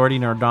 Lordy,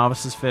 Nerd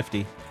Novice is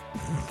 50.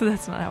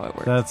 That's not how it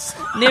works. That's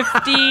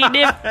nifty,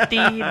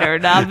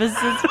 Nerd Novice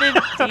is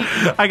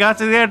 50. I got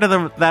to the end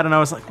of that and I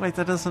was like, wait,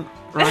 that doesn't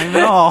rhyme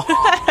at all.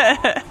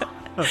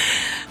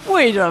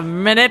 Wait a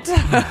minute.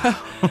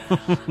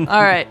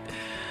 All right.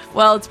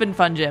 Well, it's been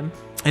fun, Jim.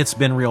 It's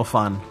been real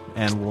fun,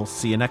 and we'll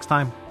see you next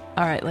time.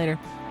 All right, later.